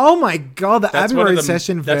 Oh my God, the Abbey Road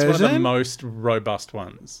Session version. That's one of the most robust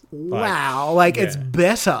ones. Wow, like it's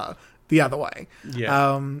better the other way.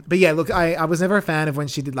 Yeah. But yeah, look, I was never a fan of when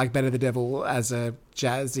she did like Better the Devil as a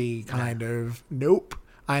jazzy kind of, nope,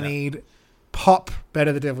 I need pop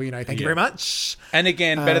Better the Devil, you know, thank you very much. And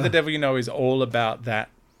again, Better the Devil You Know is all about that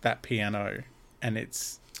piano, and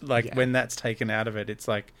it's like when that's taken out of it, it's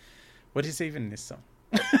like, what is even this song?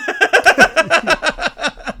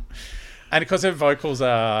 And because her vocals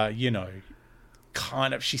are, you know,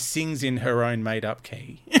 kind of, she sings in her own made up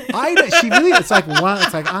key. She really, it's like, what?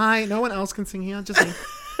 It's like, no one else can sing here, just me.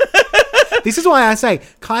 This is why I say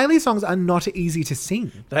Kylie songs are not easy to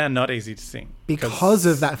sing. They are not easy to sing Because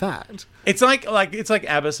of that fact. It's like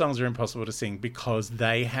ABBA songs are impossible to sing because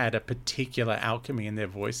they had a particular alchemy in their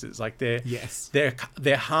voices. Like their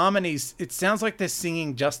harmonies, it sounds like they're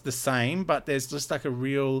singing just the same, but there's just like a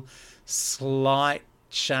real slight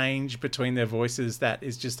change between their voices that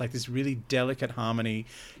is just like this really delicate harmony.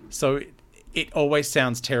 So it always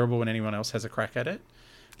sounds terrible when anyone else has a crack at it.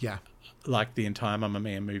 Yeah. Like the entire Mamma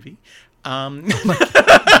Mia movie.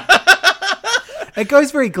 It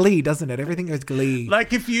goes very Glee, doesn't it? Everything goes Glee.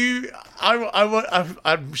 Like if you,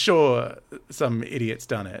 I'm sure some idiot's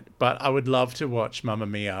done it, but I would love to watch Mamma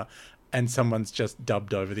Mia and someone's just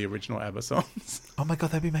dubbed over the original ABBA songs. Oh my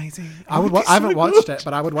God, that'd be amazing. I haven't watched it,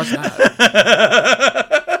 but I would watch that.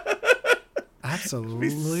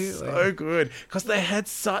 Absolutely. So good. Because they had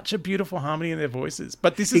such a beautiful harmony in their voices.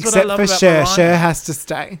 But this is Except what I love about Cher. Mariah. Cher has to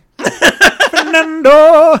stay.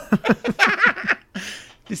 Fernando!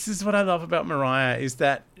 This is what I love about Mariah, is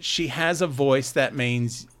that she has a voice that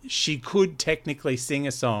means she could technically sing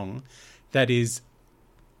a song that is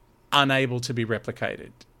unable to be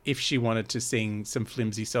replicated if she wanted to sing some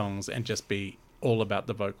flimsy songs and just be all about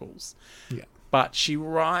the vocals. Yeah. But she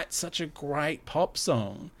writes such a great pop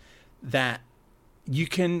song that you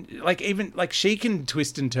can, like, even, like, she can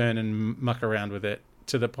twist and turn and muck around with it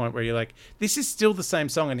to the point where you're like, this is still the same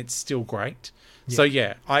song and it's still great. Yeah. So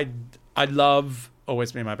yeah, I love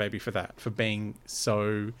Always Be My Baby for that, for being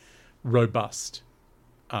so robust.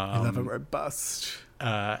 I love a robust.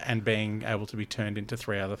 And being able to be turned into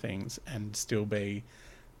three other things and still be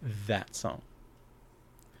that song.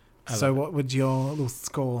 So what would your little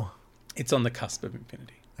score? It's on the cusp of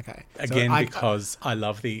infinity. Okay. Again, because I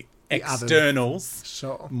love the externals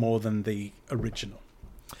more than the original.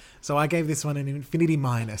 So I gave this one an infinity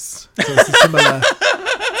minus. So it's a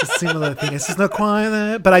similar thing. It's just not quite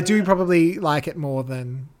there, but I do probably like it more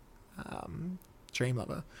than Dream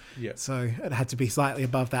Lover. Yeah. So it had to be slightly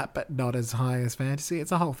above that, but not as high as Fantasy.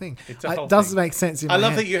 It's a whole thing. It doesn't make sense in my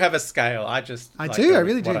love head. that you have a scale. I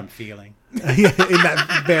really do. What I'm feeling. Yeah, in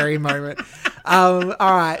that very moment. All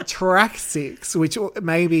right, track 6, which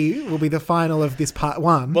maybe will be the final of this part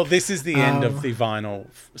 1. Well, this is the end of the vinyl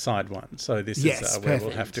side 1, so this is where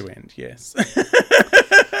we'll have to end. Yes.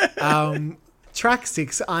 Track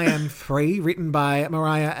 6, I Am Free, written by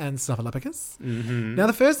Mariah and Snuffleupagus. Mm-hmm. Now,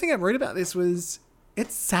 the first thing I wrote about this was,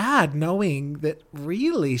 it's sad knowing that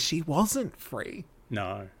really she wasn't free.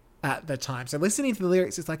 No. At the time. So listening to the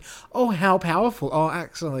lyrics, it's like, oh, how powerful. Oh,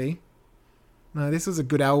 actually, no, this was a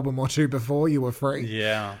good album or two before you were free.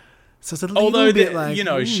 Yeah. So it's a little bit like, you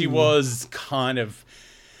know, she was kind of,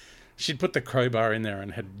 she'd put the crowbar in there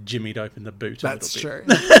and had jimmied open the boot a little bit. That's true.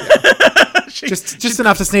 just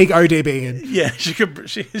enough to sneak ODB in. Yeah, she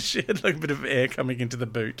had like a bit of air coming into the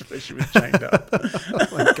boot where she was chained up. Oh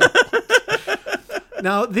my God.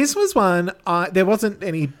 Now, this was one, there wasn't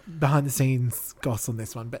any behind-the-scenes goss on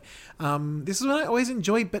this one, but this is one I always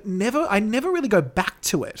enjoyed, but I never really go back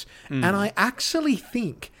to it. And I actually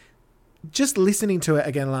think, just listening to it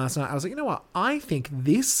again last night, I was like, you know what? I think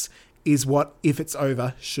this is what If It's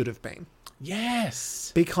Over should have been.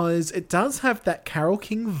 Yes. Because it does have that Carole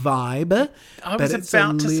King vibe. I was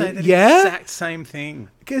about to say the exact same thing.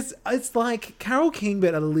 Because it's like Carole King,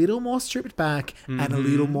 but a little more stripped back and a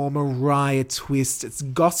little more Mariah twist. It's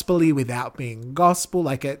gospel-y without being gospel.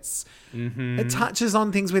 Like it touches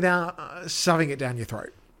on things without shoving it down your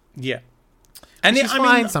throat. Yeah. And it's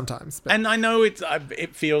fine sometimes. But. And I know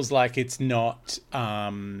it feels like it's not...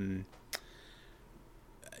 knowing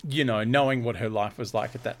what her life was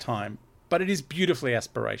like at that time. But it is beautifully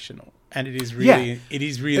aspirational, and it is really, it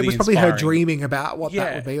was probably inspiring. her dreaming about what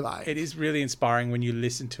that would be like. It is really inspiring when you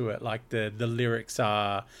listen to it. Like the lyrics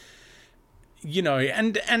are,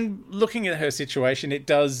 and looking at her situation, it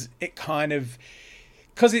kind of,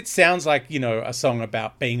 because it sounds like a song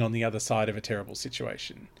about being on the other side of a terrible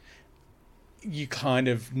situation. You kind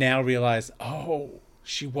of now realize, oh,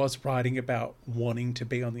 she was writing about wanting to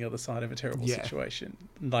be on the other side of a terrible situation.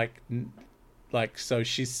 Like, so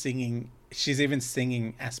she's even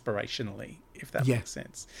singing aspirationally, if that makes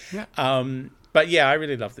sense. Yeah. But yeah, I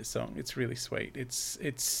really love this song. It's really sweet.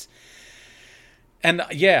 And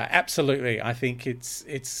yeah, absolutely. I think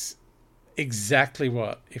it's exactly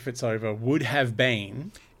what If It's Over would have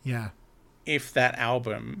been. Yeah. If that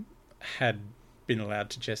album had been allowed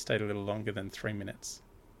to gestate a little longer than 3 minutes.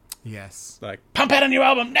 Yes. Like, pump out a new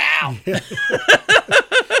album now! Yeah.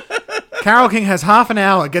 Carole King has half an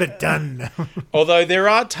hour. Get it done. Although there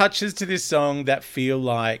are touches to this song that feel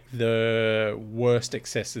like the worst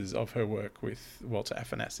excesses of her work with Walter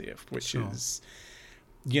Afanasieff, which is,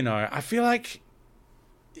 I feel like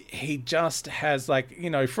he just has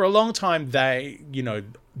for a long time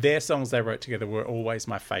their songs they wrote together were always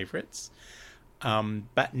my favorites.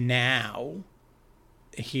 But now,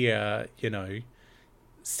 here,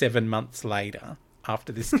 7 months later,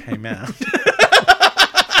 after this came out...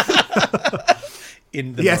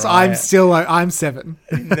 I'm 7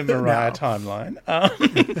 in the Mariah timeline.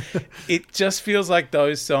 It just feels like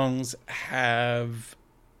those songs have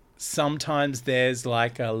sometimes there's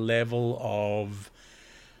like a level of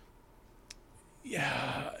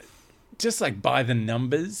just like by the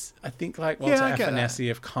numbers. I think like Walter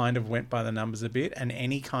Afanasieff kind of went by the numbers a bit, and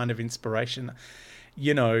any kind of inspiration,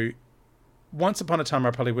 once upon a time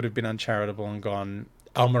I probably would have been uncharitable and gone,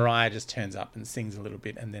 oh, Mariah just turns up and sings a little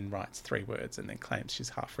bit and then writes 3 words and then claims she's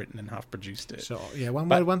half written and half produced it. Sure. Yeah, one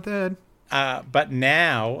word, 1/3. But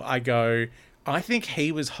now I go, I think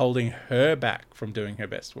he was holding her back from doing her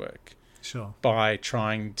best work. Sure. By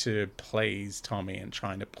trying to please Tommy and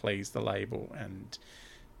trying to please the label and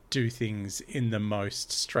do things in the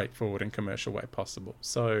most straightforward and commercial way possible.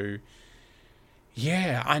 So,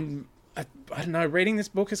 yeah, I don't know, reading this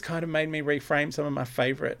book has kind of made me reframe some of my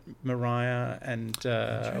favourite Mariah and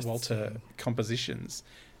Walter compositions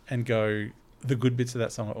and go, the good bits of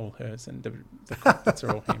that song are all hers and the crap bits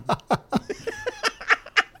are all him.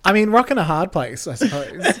 I mean, Rockin' a Hard Place, I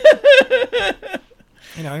suppose.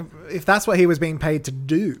 If that's what he was being paid to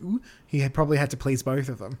do, he had probably had to please both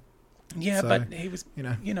of them. Yeah, so, but he was,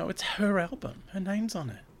 it's her album. Her name's on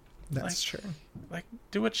it. That's true. Like,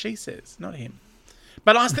 do what she says, not him.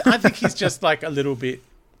 But I think he's just like a little bit,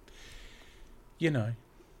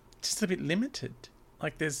 just a bit limited.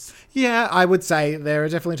 Like there's... Yeah, I would say there are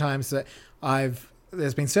definitely times that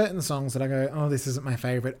there's been certain songs that I go, oh, this isn't my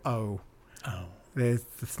favourite. Oh. There's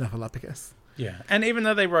the Snuffleupagus. Yeah, and even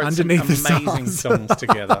though they wrote some amazing songs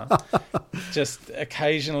together, just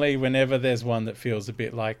occasionally whenever there's one that feels a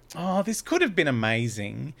bit like, oh, this could have been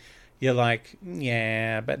amazing... You're like,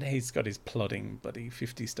 yeah, but he's got his plodding bloody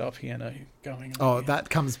 50 stop piano going on. Oh, here. That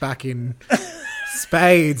comes back in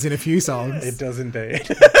spades in a few songs. It does indeed.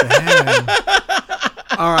 Damn.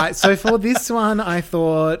 All right, so for this one, I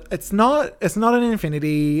thought it's not an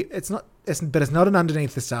infinity. But it's not an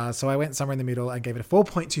underneath the stars. So I went somewhere in the middle and gave it a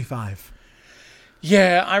 4.25.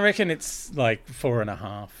 Yeah, I reckon it's like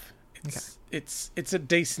 4.5. It's a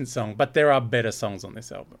decent song, but there are better songs on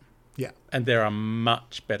this album. Yeah. And there are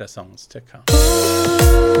much better songs to come. At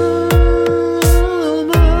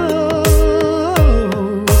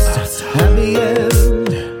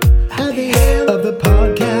the end of the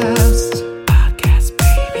podcast. Podcast,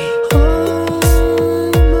 baby.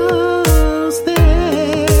 Almost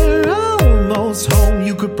there. Almost home,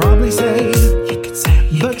 you could probably say. You could say.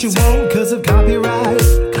 But you won't because of copyright.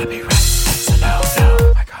 Copyright.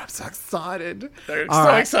 excited. I'm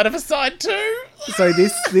so excited for side 2. So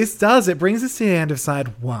it brings us to the end of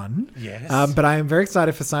side 1. Yes. But I am very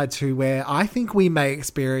excited for side 2, where I think we may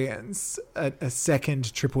experience a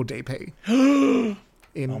second triple DP.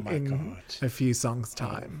 in a few songs'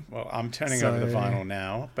 time. Well, I'm turning over the vinyl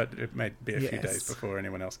now, but it may be a few days before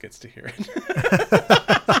anyone else gets to hear it.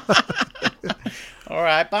 All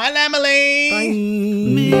right. Bye, Lamely. Bye.